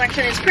now my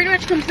collection is pretty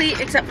much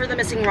complete except for the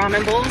missing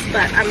ramen bowls,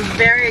 but I'm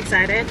very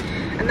excited.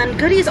 And then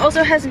Goodies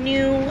also has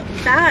new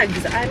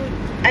bags.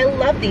 I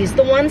love these.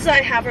 The ones that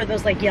I have are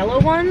those like yellow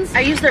ones. I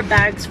use their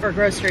bags for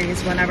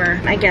groceries whenever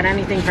I get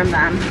anything from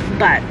them,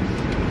 but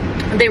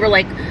they were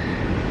like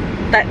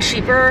that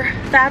cheaper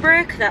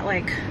fabric that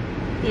like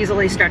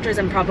easily stretches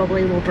and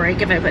probably will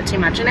break if I put too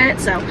much in it.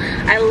 So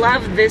I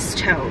love this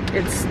tote.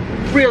 It's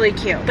really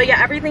cute. But yeah,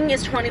 everything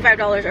is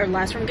 $25 or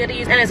less from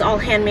Goodies, and it's all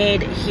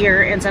handmade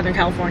here in Southern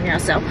California.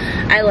 So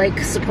I like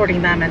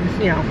supporting them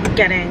and, you know,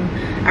 getting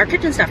our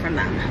kitchen stuff from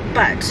them.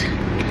 But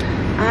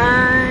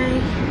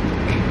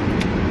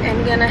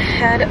I'm gonna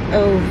head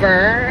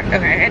over.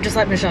 Okay, I just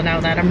let Michelle know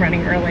that I'm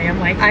running early. I'm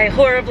like, I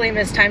horribly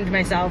mistimed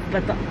myself,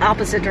 but the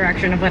opposite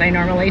direction of what I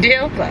normally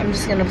do. But I'm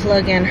just gonna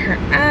plug in her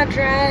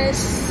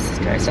address.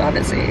 Do I still have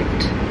it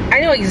saved?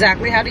 I know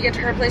exactly how to get to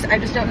her place. I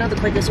just don't know the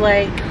quickest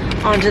way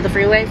onto the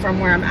freeway from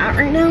where I'm at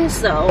right now.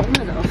 So I'm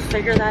gonna go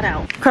figure that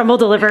out. Crumbl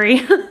delivery.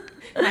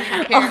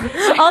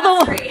 All the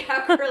oh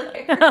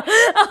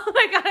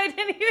my god, I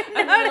didn't even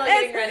notice. I'm really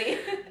getting ready.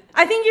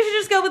 I think you should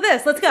just go with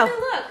this. Let's go.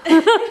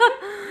 Look.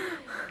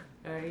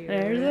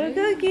 There's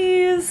the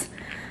cookies.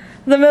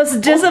 The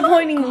most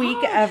disappointing week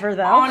ever,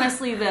 though.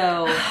 Honestly,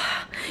 though.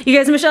 You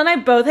guys, Michelle and I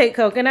both hate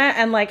coconut,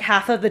 and like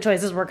half of the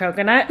choices were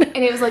coconut. And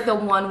it was like the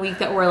one week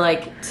that we're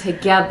like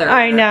together.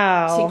 I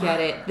know. To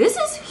get it. This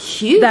is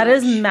huge. That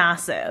is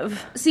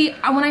massive. See,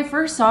 when I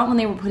first saw it, when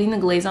they were putting the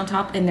glaze on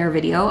top in their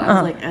video, I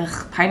was like,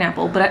 ugh,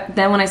 pineapple. But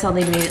then when I saw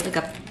they made it like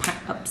a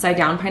upside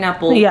down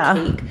pineapple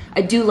cake,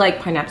 I do like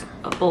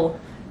pineapple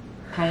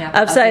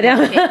upside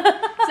down.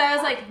 So I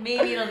was like,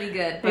 maybe it'll be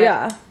good. But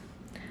yeah.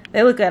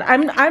 They look good.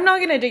 I'm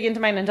not gonna dig into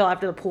mine until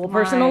after the pool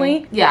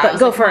personally. Yeah. But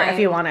go for it if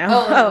you want to.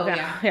 Oh, okay.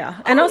 Yeah.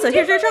 Yeah. And also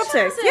here's your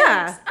chopsticks.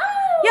 Yeah. Oh.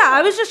 Yeah,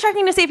 I was just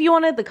checking to see if you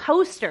wanted the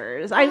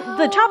coasters.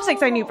 The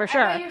chopsticks I knew for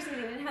sure. I thought you were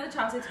saying they didn't have the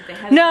chopsticks, but they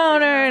had No,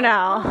 they had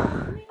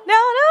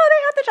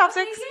the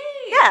chopsticks.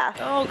 Okay. Yeah.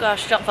 Oh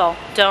gosh, don't fall.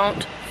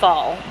 Don't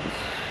fall.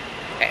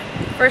 Okay.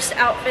 First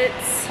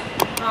outfits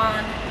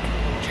on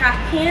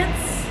track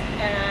pants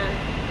and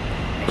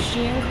a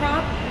Shein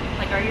crop.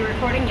 Like, are you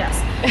recording? Yes.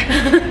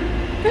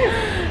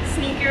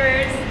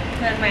 Sneakers,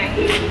 then my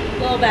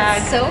little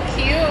bag. So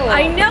cute.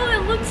 I know,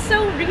 it looks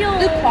so real.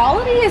 The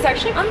quality is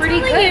actually pretty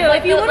good. You,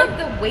 like, if you want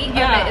the weight of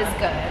it is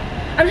good.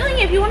 I'm telling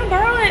you, if you want to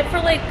borrow it for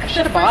like the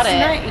first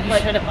night, you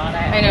should have bought it.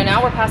 I know,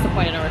 now we're past the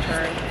point of no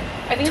return.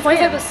 I think it's because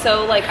I was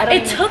so like, I don't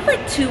It took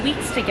like 2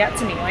 weeks to get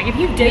to me. Like, if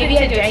you did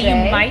it today,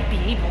 you might be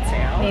able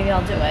to. Maybe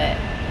I'll do it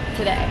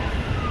today.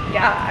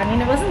 Yeah, I mean,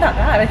 it wasn't that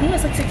bad. I think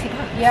it was like $60.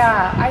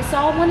 Yeah, I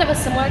saw one that was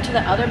similar to the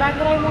other bag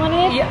that I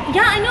wanted. Yeah,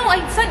 I know. I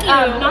sent you.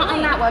 Not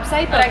on that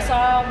website, but I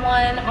saw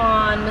one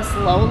on Miss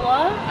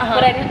Lola,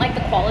 but I didn't like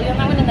the quality on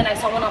that one. And then I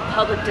saw one on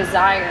Public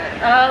Desire.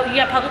 Oh,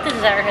 yeah, Public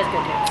Desire has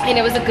good dupes. And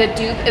it was a good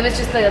dupe. It was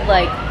just the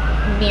like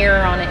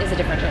mirror on it is a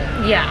different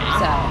dupe. Yeah.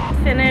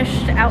 So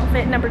finished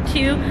outfit number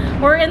 2.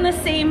 We're in the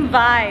same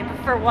vibe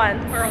for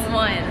once.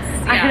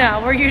 Yeah. I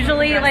know. We're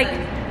usually like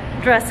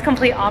dressed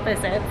complete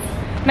opposites.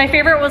 My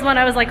favorite was when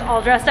I was like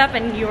all dressed up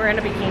and you were in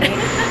a bikini.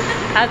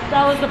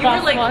 that was the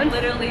best one. You were like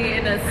literally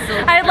in a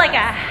silk I had like a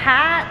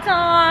hat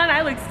on.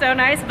 I looked so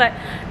nice. But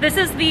this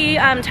is the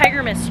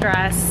Tiger Mist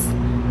dress.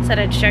 Said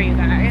I'd show you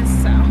guys.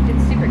 So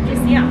It's super cute.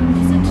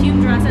 just a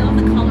tube dress. I love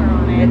the color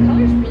on it. The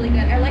color's really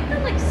good. I like the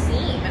like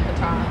seam at the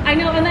top. I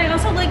know, and I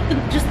also like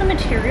just the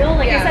material.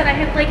 Like I said,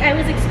 I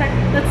was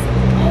expecting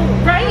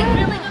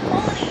really good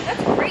quality.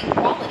 That's great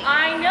quality.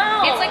 I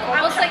know. It's like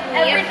almost like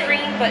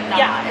neoprene, but not.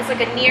 Yeah. It's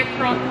like a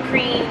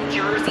neoprene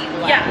jersey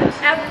blend. Yeah,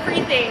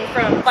 everything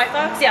from White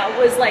Fox,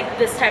 was like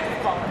this type of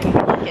quality.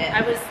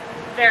 I was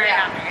very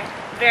happy.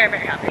 Very,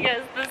 very happy.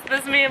 Yes,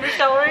 this me and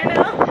Michelle right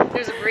now.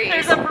 There's a breeze.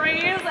 There's a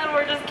breeze and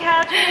we're just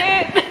catching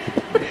it.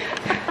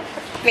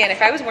 Man,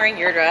 if I was wearing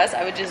your dress,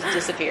 I would just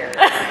disappear.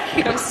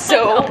 I'm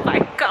so oh my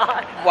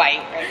god,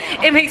 white right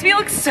now. It makes me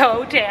look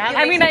so tan.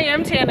 I mean, I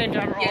am tan in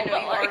general. Yeah, no,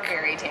 but you like... are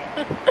very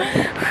tan.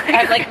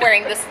 I'm like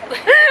wearing this.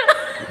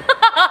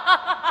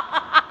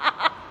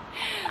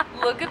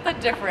 Look at the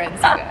difference,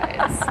 you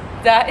guys.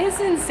 That is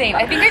insane.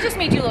 I think I just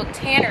made you look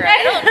tanner.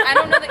 I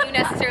don't know that you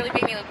necessarily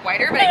made me look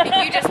whiter, but I think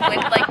you just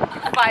went like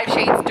 5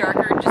 shades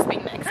darker just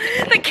being next to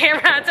me. The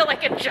camera had to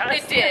like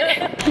adjust. It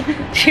did.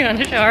 Do you want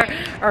to show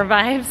our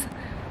vibes?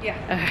 Yeah.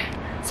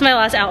 It's my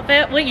last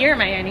outfit. What year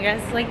am I in, you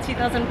guys? It's like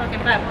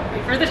 2005.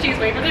 Wait for the shoes,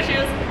 wait for the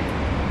shoes.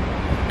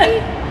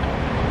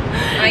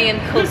 I am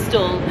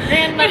coastal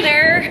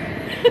grandmother.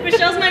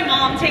 Michelle's my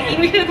mom taking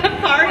me to the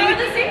party. We're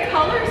the same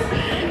colors.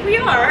 We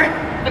are.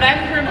 But I'm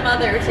her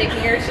mother taking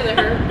her to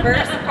her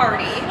first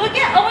party. Look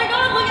at, oh my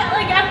god, look at,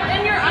 like, I'm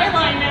in your eye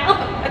line now.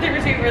 I think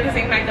we're the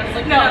same height. I was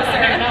like, No,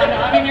 Sarah, no,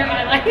 I'm in your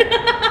eye line.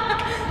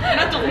 I'm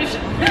not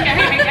delusional. Okay,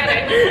 I get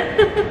it.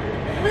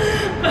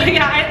 But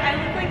yeah, I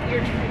look like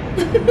you're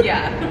trying.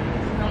 Yeah.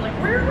 I'm like,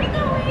 where are we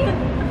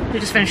going? We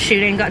just finished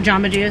shooting, got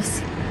Jamba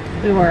Juice.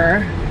 We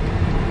were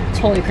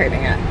totally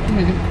craving it.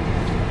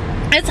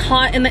 It's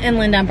hot in the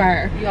Inland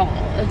Empire. Y'all,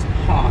 it's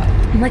hot.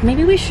 I'm like,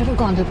 maybe we should have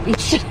gone to the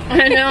beach.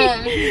 I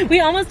know. We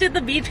almost did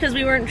the beach because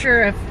we weren't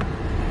sure if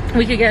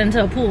we could get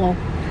into a pool.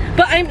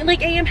 But I'm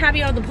like, I am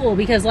happy out of the pool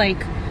because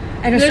like,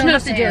 I just don't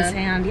have to do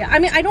sand. Yeah, I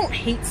mean, I don't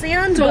hate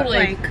sand.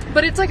 Totally.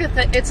 But it's like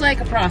it's like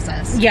a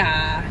process.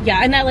 yeah,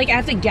 and that like I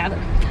have to gather.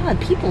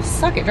 God, people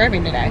suck at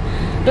driving today.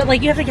 But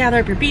like you have to gather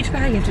up your beach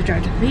bag, you have to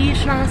drive to the beach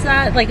and all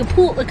that. Like a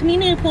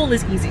community pool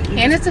is easy.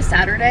 And it's a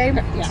Saturday,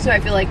 so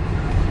I feel like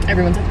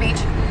everyone's at the beach.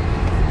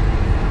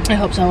 I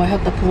hope so. I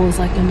hope the pool is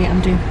like gonna be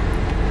empty.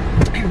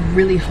 I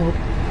really hope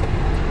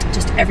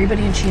just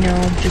everybody in Chino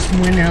just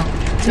went out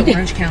to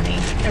Orange County.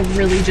 I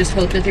really just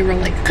hope that they were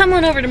like, come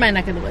on over to my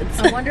neck of the woods.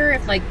 I wonder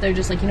if like they're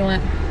just like, you know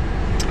what,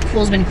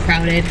 pool's been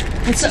crowded.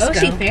 It's the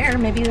OC Fair.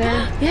 Maybe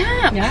they're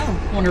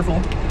yeah,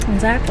 wonderful.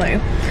 Exactly.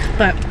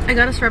 But I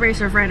got a strawberry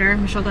surf rider.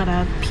 Michelle got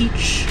a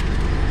peach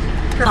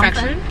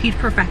Perfection. something. Peach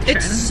perfection.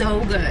 It's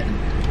so good.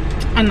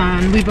 And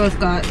then we both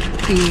got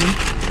the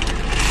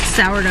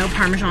sourdough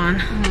parmesan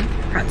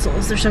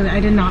pretzels. They're so good. I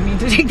did not mean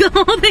to take the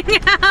whole thing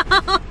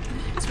out.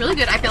 It's really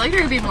good. I feel like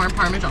there could be more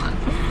parmesan.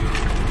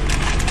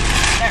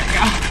 There we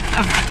go.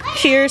 Okay.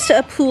 Cheers to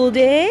a pool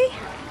day.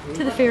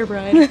 To the fair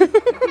bride.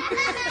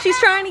 She's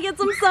trying to get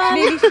some sun.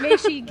 Maybe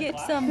she get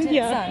some sun.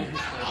 Yeah,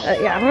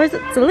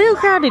 it's a little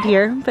crowded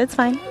here, but it's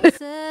fine.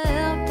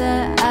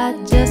 That I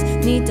just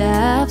need to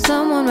have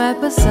someone right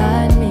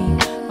beside me,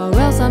 or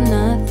else I'm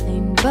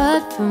nothing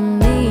but for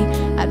me.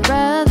 I'd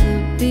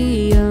rather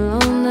be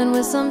alone than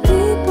with some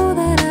people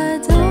that I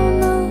don't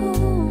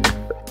know.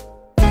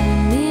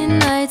 Many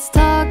nights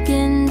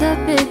talking to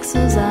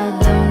pixels. I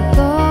don't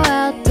go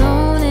out,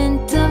 don't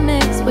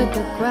intermix with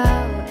the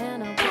crowd.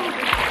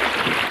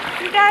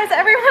 You guys,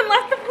 everyone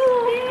left the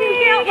pool.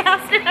 We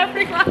outlasted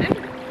everyone.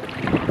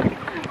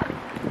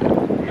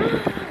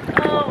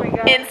 Oh my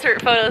god.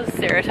 Insert photos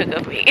Sarah took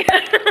of me.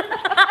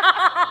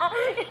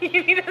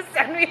 You need to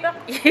send me them.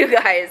 You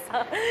guys.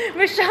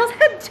 Michelle's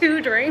had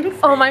 2 drinks.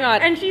 Oh my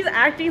god. And she's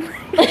acting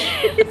like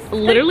she's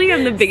Literally,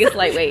 I'm the biggest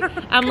lightweight.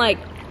 I'm like,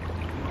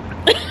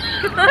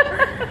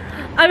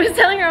 I was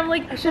telling her, I'm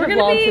like, I should have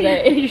vlogged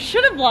today. You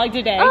should have vlogged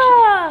today.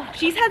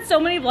 She's had so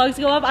many vlogs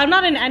go up. I'm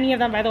not in any of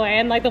them, by the way.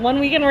 And like the one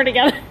weekend we're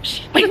together,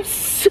 I'm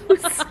so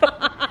sorry.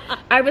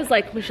 I was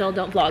like, Michelle,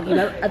 don't vlog. You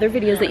have other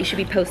videos that you should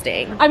be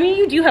posting. I mean,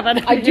 you do have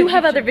other. I do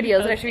have other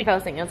videos that I should be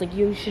posting. I was like,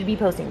 you should be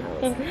posting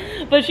those.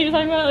 But she was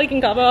talking about like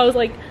in Cabo. I was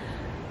like,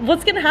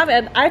 what's gonna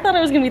happen? I thought I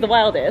was gonna be the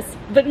wildest,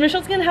 but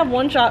Michelle's gonna have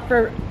 1 shot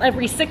for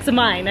every 6 of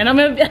mine, and I'm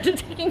gonna be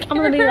taking care. I'm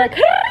gonna be like,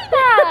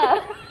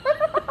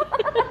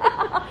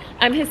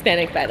 I'm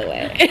Hispanic, by the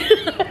way.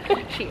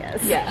 She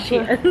is. Yeah, she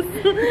is.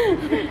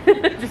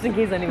 Just in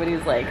case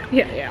anybody's like,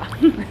 yeah.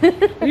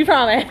 We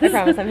promise. I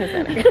promise I'm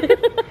Hispanic.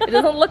 It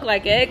doesn't look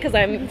like it because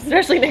I'm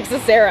especially next to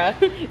Sarah.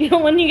 You know,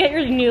 when you get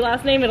your new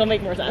last name, it'll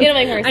make more sense. It'll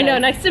make more sense. I know.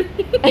 Nice to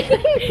meet you.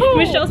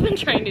 Michelle's been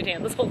trying to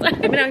tan this whole time.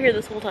 I've been out here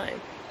this whole time.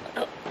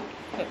 Oh.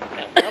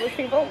 Other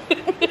people.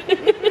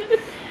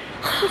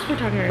 Just we're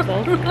talking to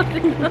ourselves.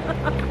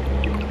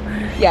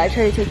 Yeah, I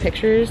try to take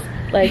pictures.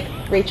 Like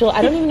Rachel,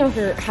 I don't even know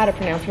how to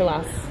pronounce her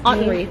last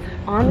name.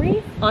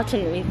 Autenreith?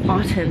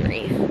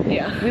 Autenreith.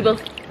 Yeah.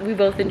 We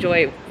both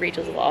enjoy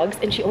Rachel's vlogs,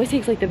 and she always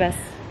takes like the best.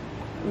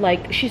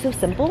 Like, she's so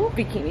simple.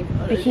 Bikini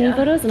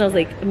photos, and I was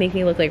like, make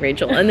me look like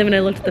Rachel. And then when I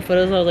looked at the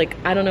photos, I was like,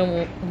 I don't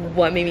know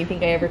what made me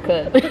think I ever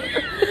could.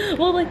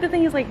 Well, like the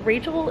thing is, like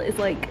Rachel is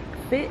like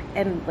fit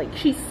and like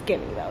she's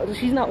skinny though.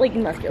 She's not like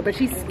muscular, but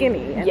she's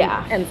skinny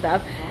and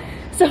stuff.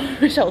 So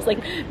Michelle was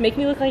like, make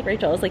me look like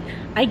Rachel. I was like,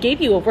 I gave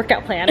you a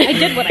workout plan. I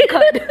did what I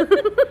could.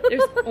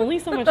 There's only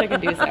so much I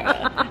can do,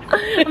 Sarah.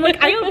 I'm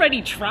like, I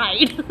already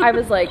tried. I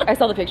was like, I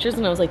saw the pictures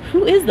and I was like,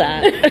 who is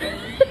that? Is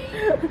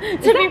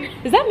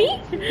that me?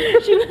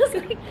 She was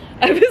like,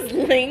 I was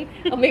laying.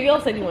 Oh, maybe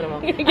I'll send you one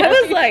of them. I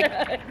was like,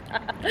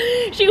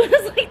 she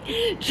was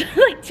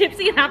like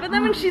tipsy and half of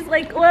them, and she's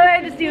like, why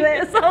did I just do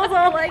this? So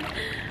I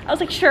was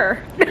like,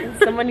 sure.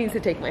 Someone needs to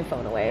take my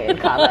phone away in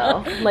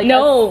Cabo. Like,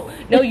 no,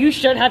 you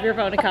should have your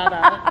phone in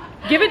Cabo.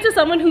 Give it to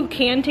someone who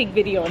can take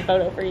video and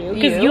photo for you,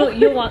 because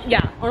you'll want,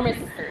 or my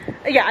sister.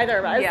 Yeah, either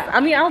of us. Yeah. I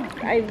mean,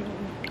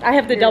 I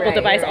have the double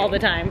device all the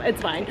time.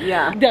 It's fine.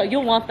 Yeah. No,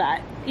 you'll want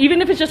that.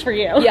 Even if it's just for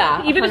you.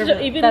 Yeah, even if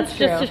it's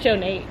just true. to show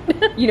Nate.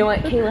 You know what?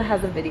 Kayla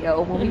has a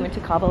video when we went to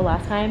Cabo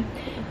last time.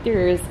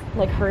 There's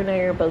like her and I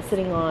are both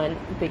sitting on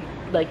big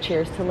like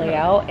chairs to lay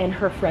out, and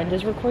her friend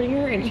is recording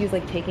her, and she's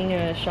like taking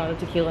a shot of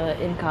tequila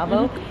in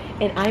Cabo,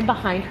 and I'm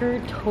behind her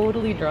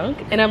totally drunk,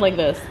 and I'm like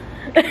this,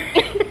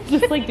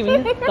 just like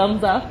doing a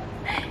thumbs up.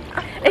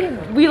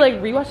 And we like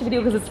rewatched the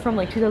video because it's from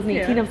like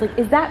 2018. I was like,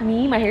 is that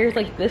me? My hair is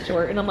like this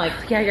short, and I'm like,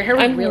 yeah, your hair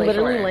was really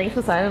literally short. Laying to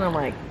the side, and I'm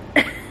like.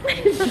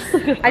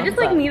 I just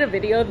like need a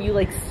video of you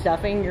like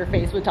stuffing your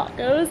face with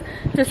tacos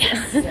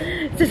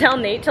to tell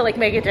Nate to like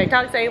make a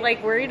TikTok saying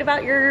like, worried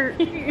about your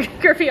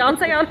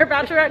fiance on her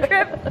bachelorette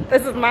trip?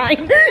 This is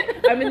mine.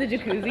 I'm in the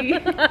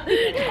jacuzzi.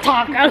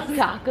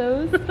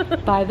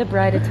 Tacos. Buy the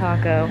bride a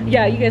taco.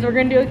 Yeah, you guys, we're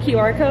gonna do a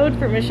QR code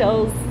for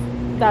Michelle's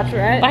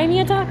bachelorette. Buy me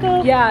a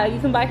taco. Yeah, you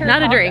can buy her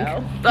not a drink.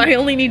 I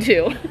only need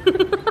 2.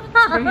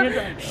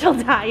 She'll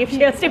die if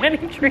she has too many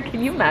drinks.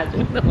 Can you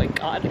imagine? Oh my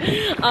god.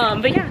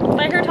 But yeah,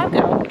 buy her a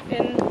taco.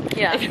 And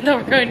yeah, even though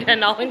we're going to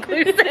an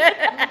all-inclusive.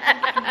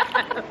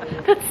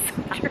 That's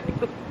so true.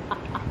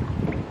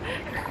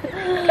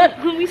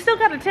 We still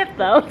got a tip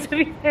though, to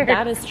be fair.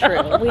 That is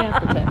true. We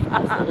have to tip,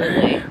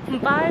 absolutely.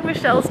 Buy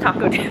Michelle's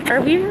taco tip.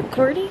 Are we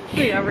recording?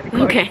 We are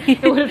recording. Okay.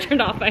 It would have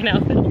turned off by now.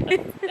 There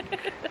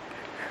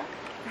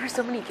were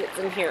so many kids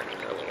in here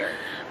earlier.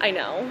 I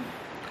know.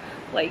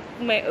 Like,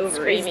 my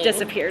ovaries Screaming.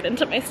 Disappeared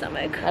into my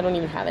stomach. I don't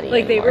even have any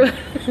like anymore.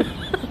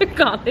 They were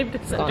God, they've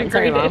disintegrated.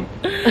 Sorry, Mom.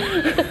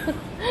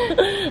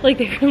 Like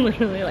they were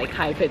literally like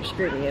high-pitched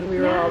screaming, and we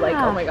were all like,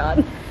 oh my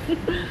god.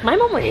 My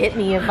mom would hit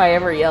me if I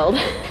ever yelled.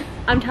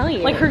 I'm telling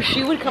you. Like her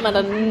shoe would come out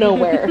of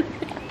nowhere.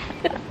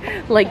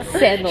 Like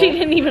sandal. She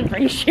didn't even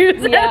bring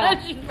shoes. Yeah.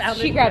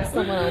 she grabbed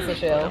someone else's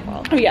shoe.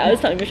 Yeah, I was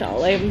telling Michelle,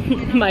 like,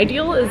 my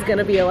deal is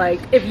gonna be like,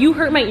 if you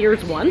hurt my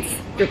ears once,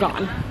 you're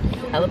gone.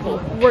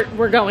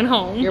 We're going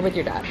home. You're with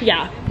your dad.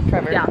 Yeah.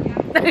 Trevor. Yeah.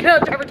 No,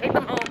 Trevor, take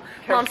them home.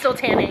 Mom's still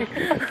tanning.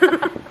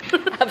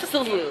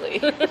 Absolutely.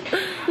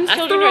 Whose That's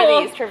children the are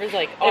rule. these? Trevor's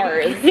like,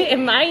 ours. If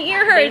my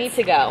ear hurts, They need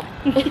to go.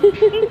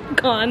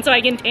 gone so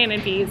I can tan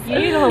in peace. You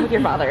need to go home with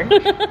your father.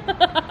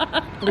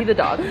 Leave the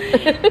dog.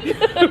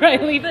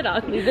 Right, leave the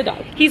dog. Leave the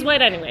dog. He's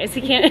white anyways.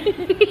 He can't.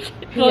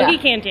 Well, he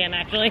can tan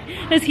actually,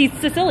 because he's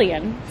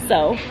Sicilian.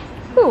 So.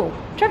 Who?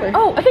 Trevor.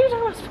 Oh, I think you're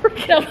talking about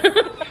Spurgeon.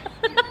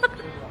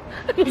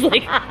 I was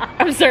like,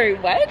 I'm sorry,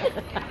 what?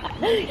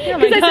 Yeah,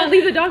 because I said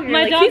leave the dog.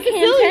 My like, dog he's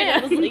Sicilian. can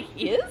tan. I was like,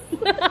 he is?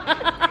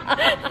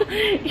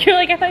 You're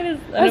like, I thought he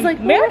was like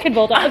American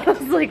bulldog. I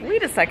was like,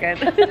 wait a second.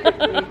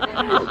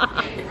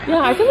 Yeah,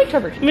 I feel like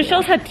Trevor.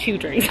 Michelle's had 2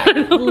 drinks.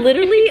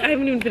 Literally, I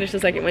haven't even finished the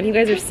second one. You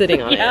guys are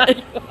sitting on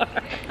it.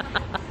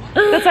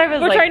 That's why I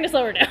was We're like, trying to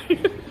slow her down.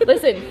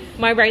 Listen,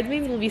 my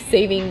bridesmaids will be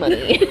saving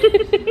money.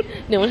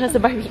 No one has to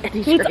buy me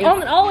any drinks. It's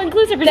all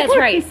inclusive. That's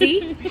right.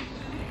 See.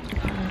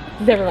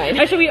 Never mind.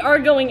 Actually, we are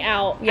going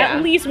out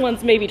at least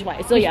once, maybe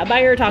twice. So yeah,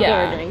 buy her a taco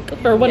or a drink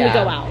for when we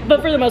go out.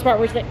 But for the most part,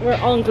 we're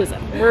all inclusive.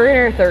 We're in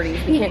our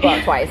 30s. We can't go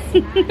out twice.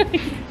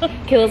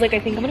 Kayla's like, I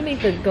think I'm gonna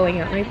make the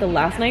going out night the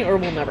last night, or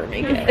we'll never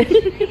make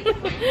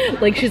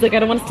it. Like she's like, I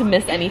don't want us to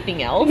miss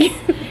anything else.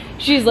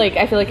 She's like,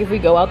 I feel like if we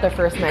go out the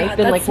first night,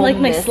 then like we'll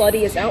my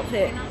sluttiest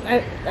outfit.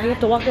 I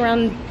have to walk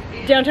around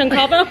downtown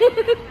Cabo.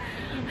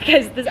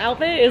 Because this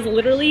outfit is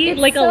literally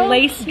like a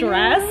lace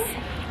dress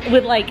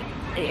with like.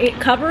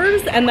 It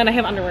covers, and then I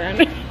have underwear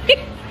on.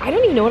 I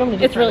don't even know what I'm gonna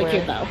do. It's really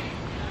cute though.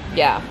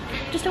 Yeah.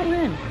 Just don't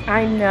win.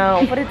 I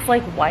know, but it's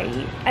like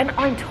white, and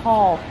I'm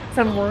tall,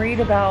 so I'm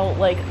worried about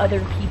like other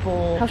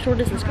people. How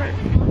short is this skirt?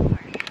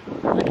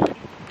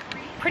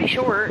 Pretty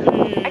short.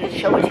 I can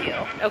show it to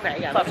you. Okay,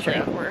 yeah, that's true.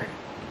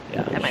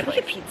 Am I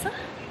get pizza?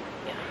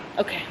 Yeah.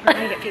 Okay, we're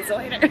gonna get pizza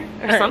later.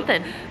 Or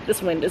something.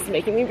 This wind is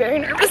making me very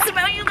nervous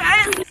about you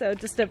guys. So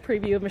just a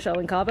preview of Michelle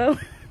and Cabo.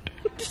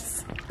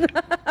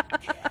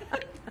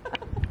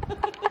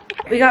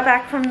 We got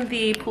back from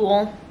the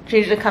pool,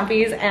 changed the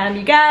comfies, and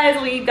you guys,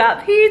 we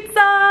got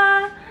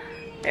pizza.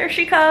 There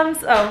she comes.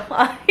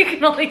 Oh, you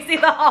can only see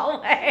the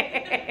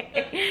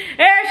hallway.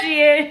 There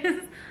she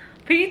is.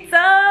 Pizza.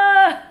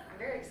 I'm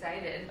very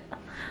excited.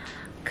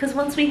 Because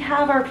once we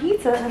have our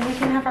pizza, then we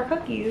can have our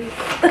cookies.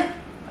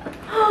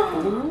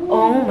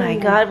 Oh my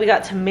god, we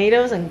got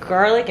tomatoes and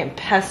garlic and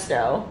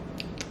pesto.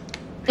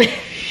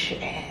 Shit.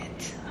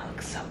 That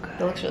looks so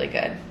good. It looks really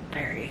good.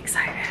 Very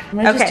excited.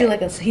 Let's just do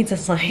like a pizza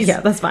slice.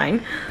 Yeah, that's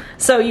fine.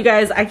 So you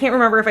guys, I can't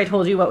remember if I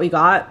told you what we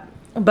got,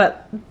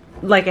 but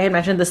like I had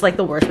mentioned, this is like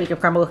the worst week of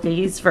Crumbl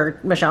Cookies for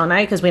Michelle and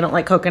I because we don't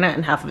like coconut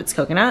and half of it's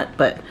coconut,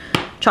 but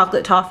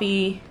chocolate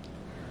toffee,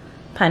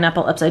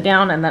 pineapple upside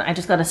down, and then I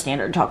just got a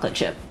standard chocolate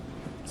chip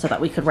so that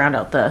we could round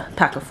out the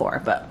pack of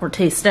 4, but we're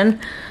tasting.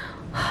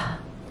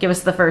 Give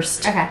us the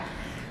first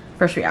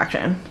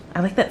reaction.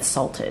 I like that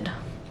salted.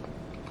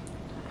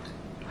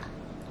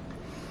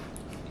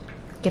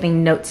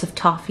 Getting notes of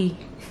toffee.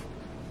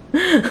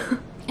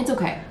 It's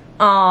okay.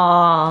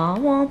 Aww,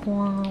 womp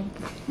womp.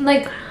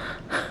 Like,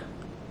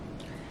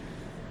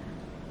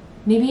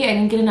 maybe I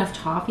didn't get enough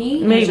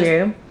toffee.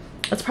 Maybe.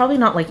 It's probably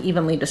not like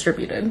evenly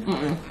distributed.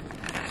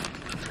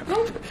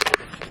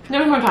 There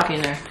was more toffee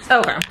in there.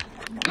 Okay.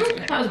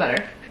 That was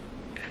better.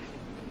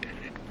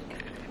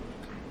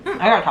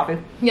 I got toffee.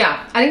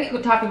 Yeah, I think it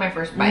was toffee my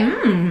first bite.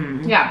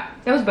 Yeah,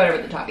 that was better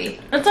with the toffee.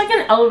 It's like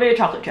an elevated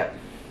chocolate chip.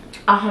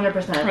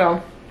 100%.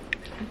 No.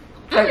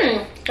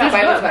 That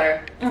bite was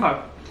better.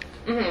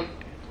 Okay.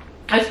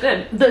 It's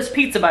good. This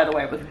pizza, by the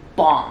way, was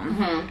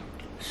bomb.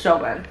 So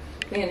good.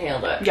 We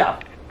inhaled it. Yeah.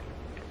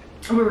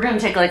 We were gonna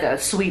take like a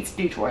sweets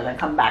detour, then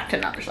come back to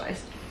another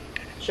slice.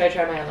 Should I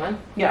try my other one?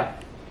 Yeah.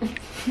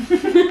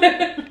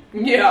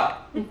 Yeah.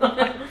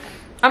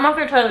 I'm not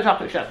gonna try the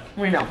chocolate chip.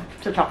 We know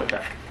it's a chocolate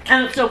chip,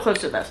 and it's so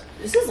close to this.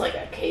 This is like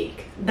a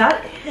cake.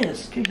 That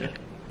is. Jesus.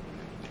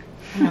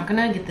 I'm not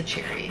gonna get the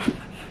cherry.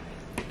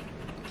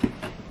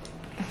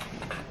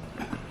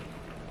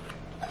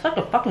 It's like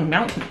a fucking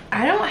mountain.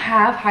 I don't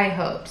have high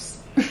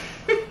hopes.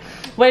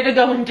 Way to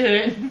go into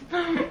it.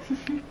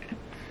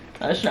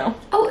 Let us know.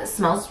 Oh, it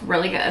smells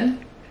really good. I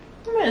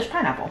mean, it's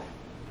pineapple.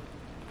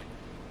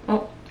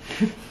 Oh.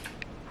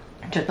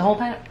 Took the whole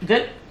pineapple.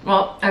 Good?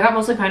 Well, I got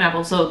mostly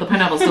pineapple, so the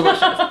pineapple's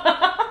delicious.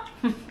 I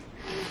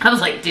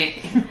was like,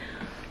 dang.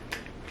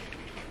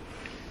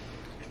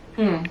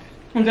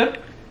 Good?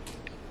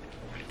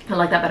 I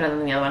like that better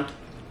than the other one.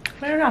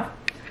 Fair enough.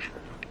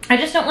 I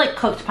just don't like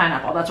cooked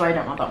pineapple. That's why I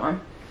don't want that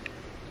one.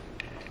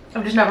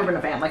 I've just never been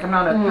a fan. Like, I'm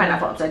not a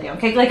pineapple upside down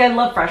cake. Like, I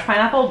love fresh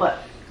pineapple, but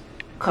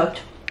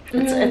cooked,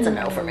 it's a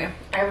no for me.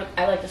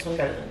 I like this one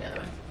better than the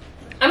other one.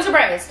 I'm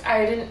surprised.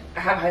 I didn't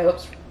have high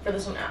hopes for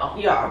this one at all.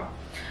 Yeah.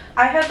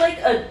 I had like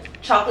a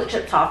chocolate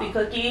chip toffee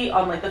cookie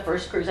on like the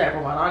first cruise I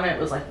ever went on. It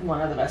was like one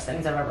of the best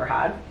things I've ever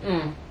had.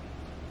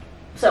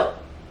 So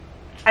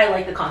I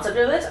like the concept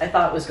of this. I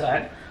thought it was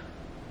good.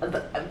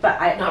 But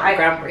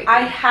groundbreaking.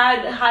 I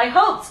had high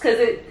hopes because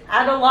it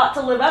had a lot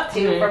to live up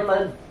to from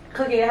the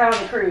cookie I had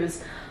on the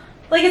cruise.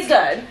 Like, it's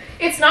good.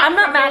 It's not. I'm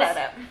not mad at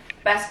it.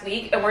 Best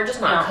week, and we're just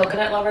not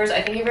coconut lovers.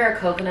 I think if you're a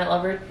coconut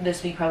lover,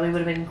 this week probably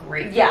would have been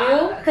great for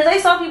you. Because I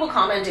saw people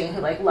commenting who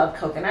like love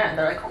coconut, and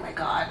they're like, "Oh my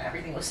god,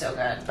 everything was so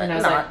good." But and I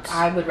was like,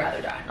 I would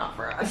rather die. Not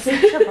for us.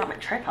 I should have brought my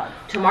tripod.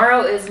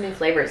 Tomorrow is new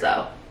flavors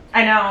though.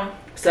 I know.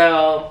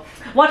 So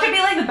watch it be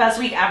like the best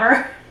week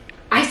ever.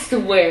 I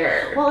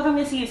swear. Well, if I'm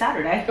gonna see you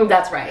Saturday. Oh,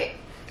 that's right.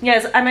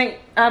 Yes, I might.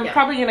 I'm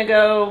probably gonna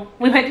go.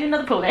 We might do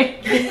another pool day.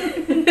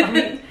 I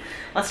mean,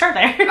 let's start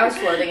there. I was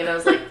floating, and I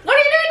was like, "What are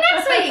you doing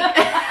next week?"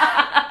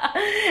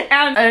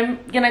 And I'm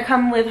gonna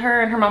come with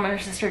her and her mom and her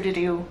sister to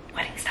do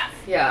wedding stuff.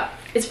 Yeah,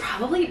 it's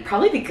probably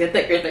be good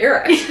that you're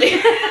there actually.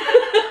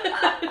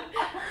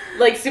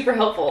 Like super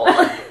helpful.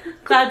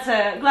 glad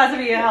to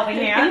be a helping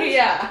hand.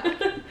 Yeah,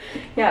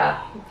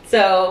 yeah.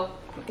 So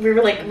we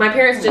were like, my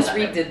parents just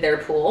redid their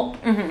pool.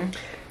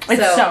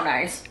 It's so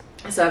nice.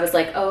 So I was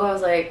like,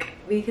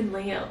 we can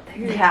lay out there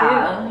too.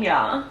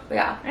 Yeah.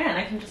 And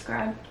I can just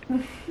grab.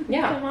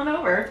 Yeah. Come on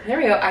over. There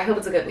we go. I hope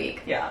it's a good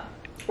week. Yeah.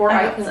 Or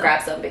I can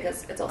grab some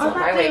because it's also on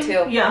my way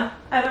too. Yeah.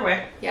 Either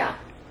way. Yeah.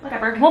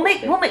 Whatever. We'll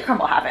make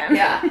Crumbl happen.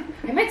 Yeah.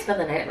 I might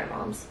spend the night at my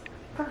mom's.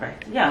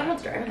 Perfect. Yeah.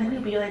 Mom's driving. Then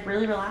you'll be like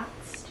really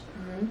relaxed.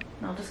 And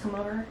I'll just come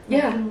over.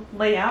 Yeah. We can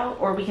lay out,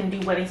 or we can do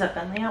wedding stuff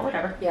then lay out.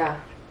 Whatever. Yeah.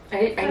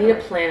 I need to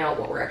plan out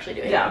what we're actually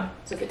doing. Yeah.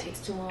 So if it takes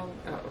too long,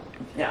 I don't know.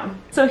 Yeah.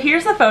 So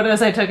here's the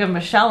photos I took of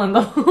Michelle in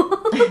the pool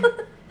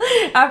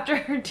after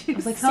her two. I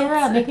was like,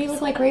 Sarah, make me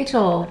look like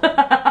Rachel.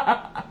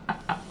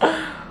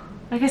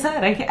 Like I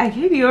said, I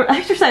gave you an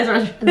exercise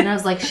regimen. And then I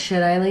was like,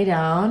 should I lay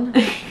down?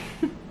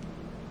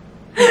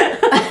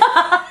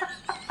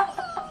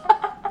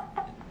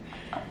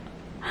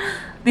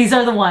 These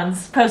are the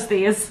ones. Post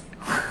these.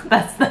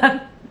 That's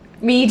them.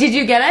 Me? Did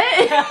you get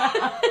it?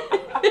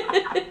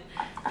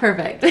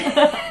 Perfect.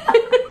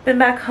 Been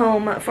back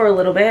home for a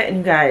little bit, and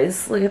you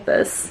guys, look at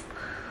this.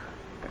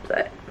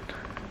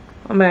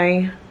 On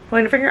my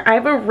pointer finger, I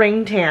have a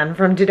ring tan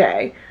from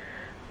today.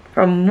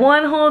 From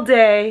one whole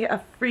day,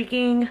 a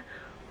freaking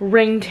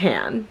ring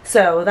tan.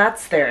 So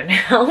that's there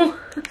now.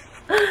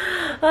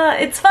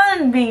 It's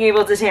fun being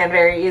able to tan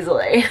very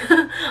easily.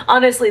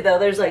 Honestly though,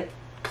 there's like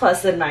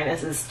plus and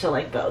minuses to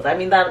like both. I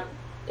mean, that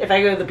if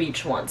I go to the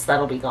beach once,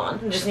 that'll be gone.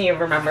 I just need to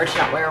remember to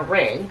not wear a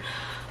ring.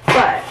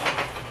 But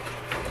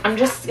I'm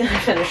just gonna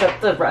finish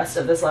up the rest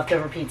of this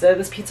leftover pizza.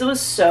 This pizza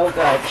was so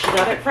good. She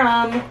got it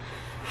from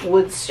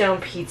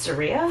Woodstone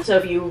Pizzeria. So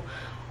if you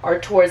are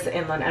towards the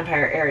Inland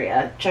Empire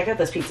area, check out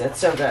this pizza. It's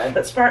so good.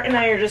 But Spark and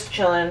I are just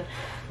chilling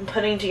and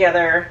putting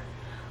together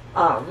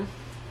okay.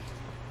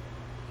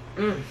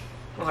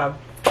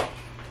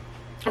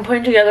 I'm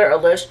putting together a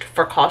list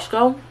for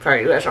Costco.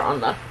 Sorry, you guys are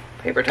on the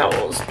paper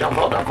towels. Don't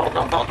fall. I'm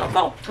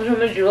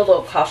gonna do a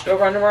little Costco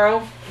run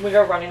tomorrow. We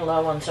are running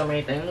low on so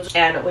many things,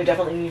 and we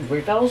definitely need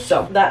refills.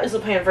 So that is the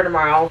plan for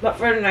tomorrow. But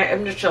for tonight,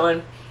 I'm just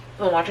chilling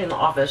and watching The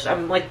Office.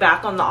 I'm like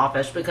back on The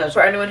Office because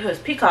for anyone who has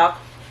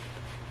Peacock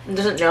and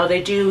doesn't know,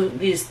 they do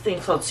these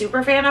things called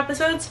superfan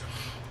episodes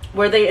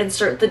where they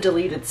insert the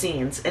deleted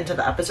scenes into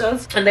the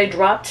episodes. And they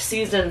dropped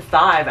season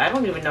 5. I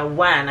don't even know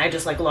when. I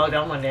just like logged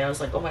on one day. I was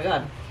like, oh my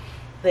god,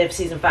 they have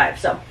season 5.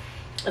 So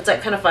it's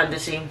like kind of fun to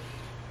see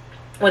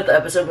what the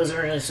episode was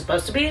originally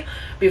supposed to be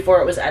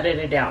before it was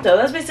edited down. So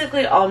that's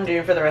basically all I'm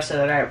doing for the rest of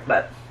the night.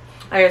 But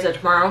Like I said,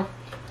 tomorrow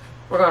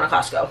we're going to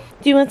Costco.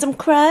 Do you want some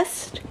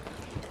crust?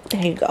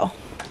 There you go.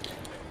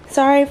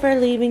 Sorry for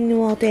leaving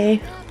you all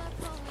day.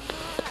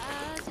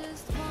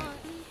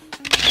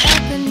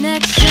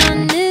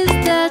 Connection, is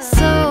that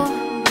so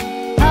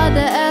hard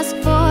to ask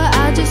for?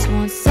 I just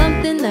want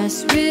something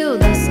that's real,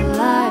 that's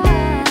alive.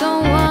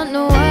 Don't want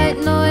no white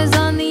noise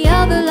on the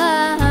other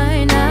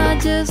line. I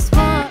just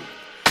want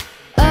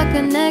a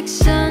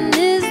connection,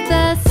 is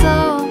that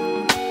so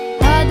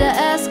hard to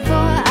ask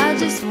for? I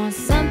just want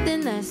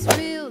something that's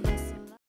real.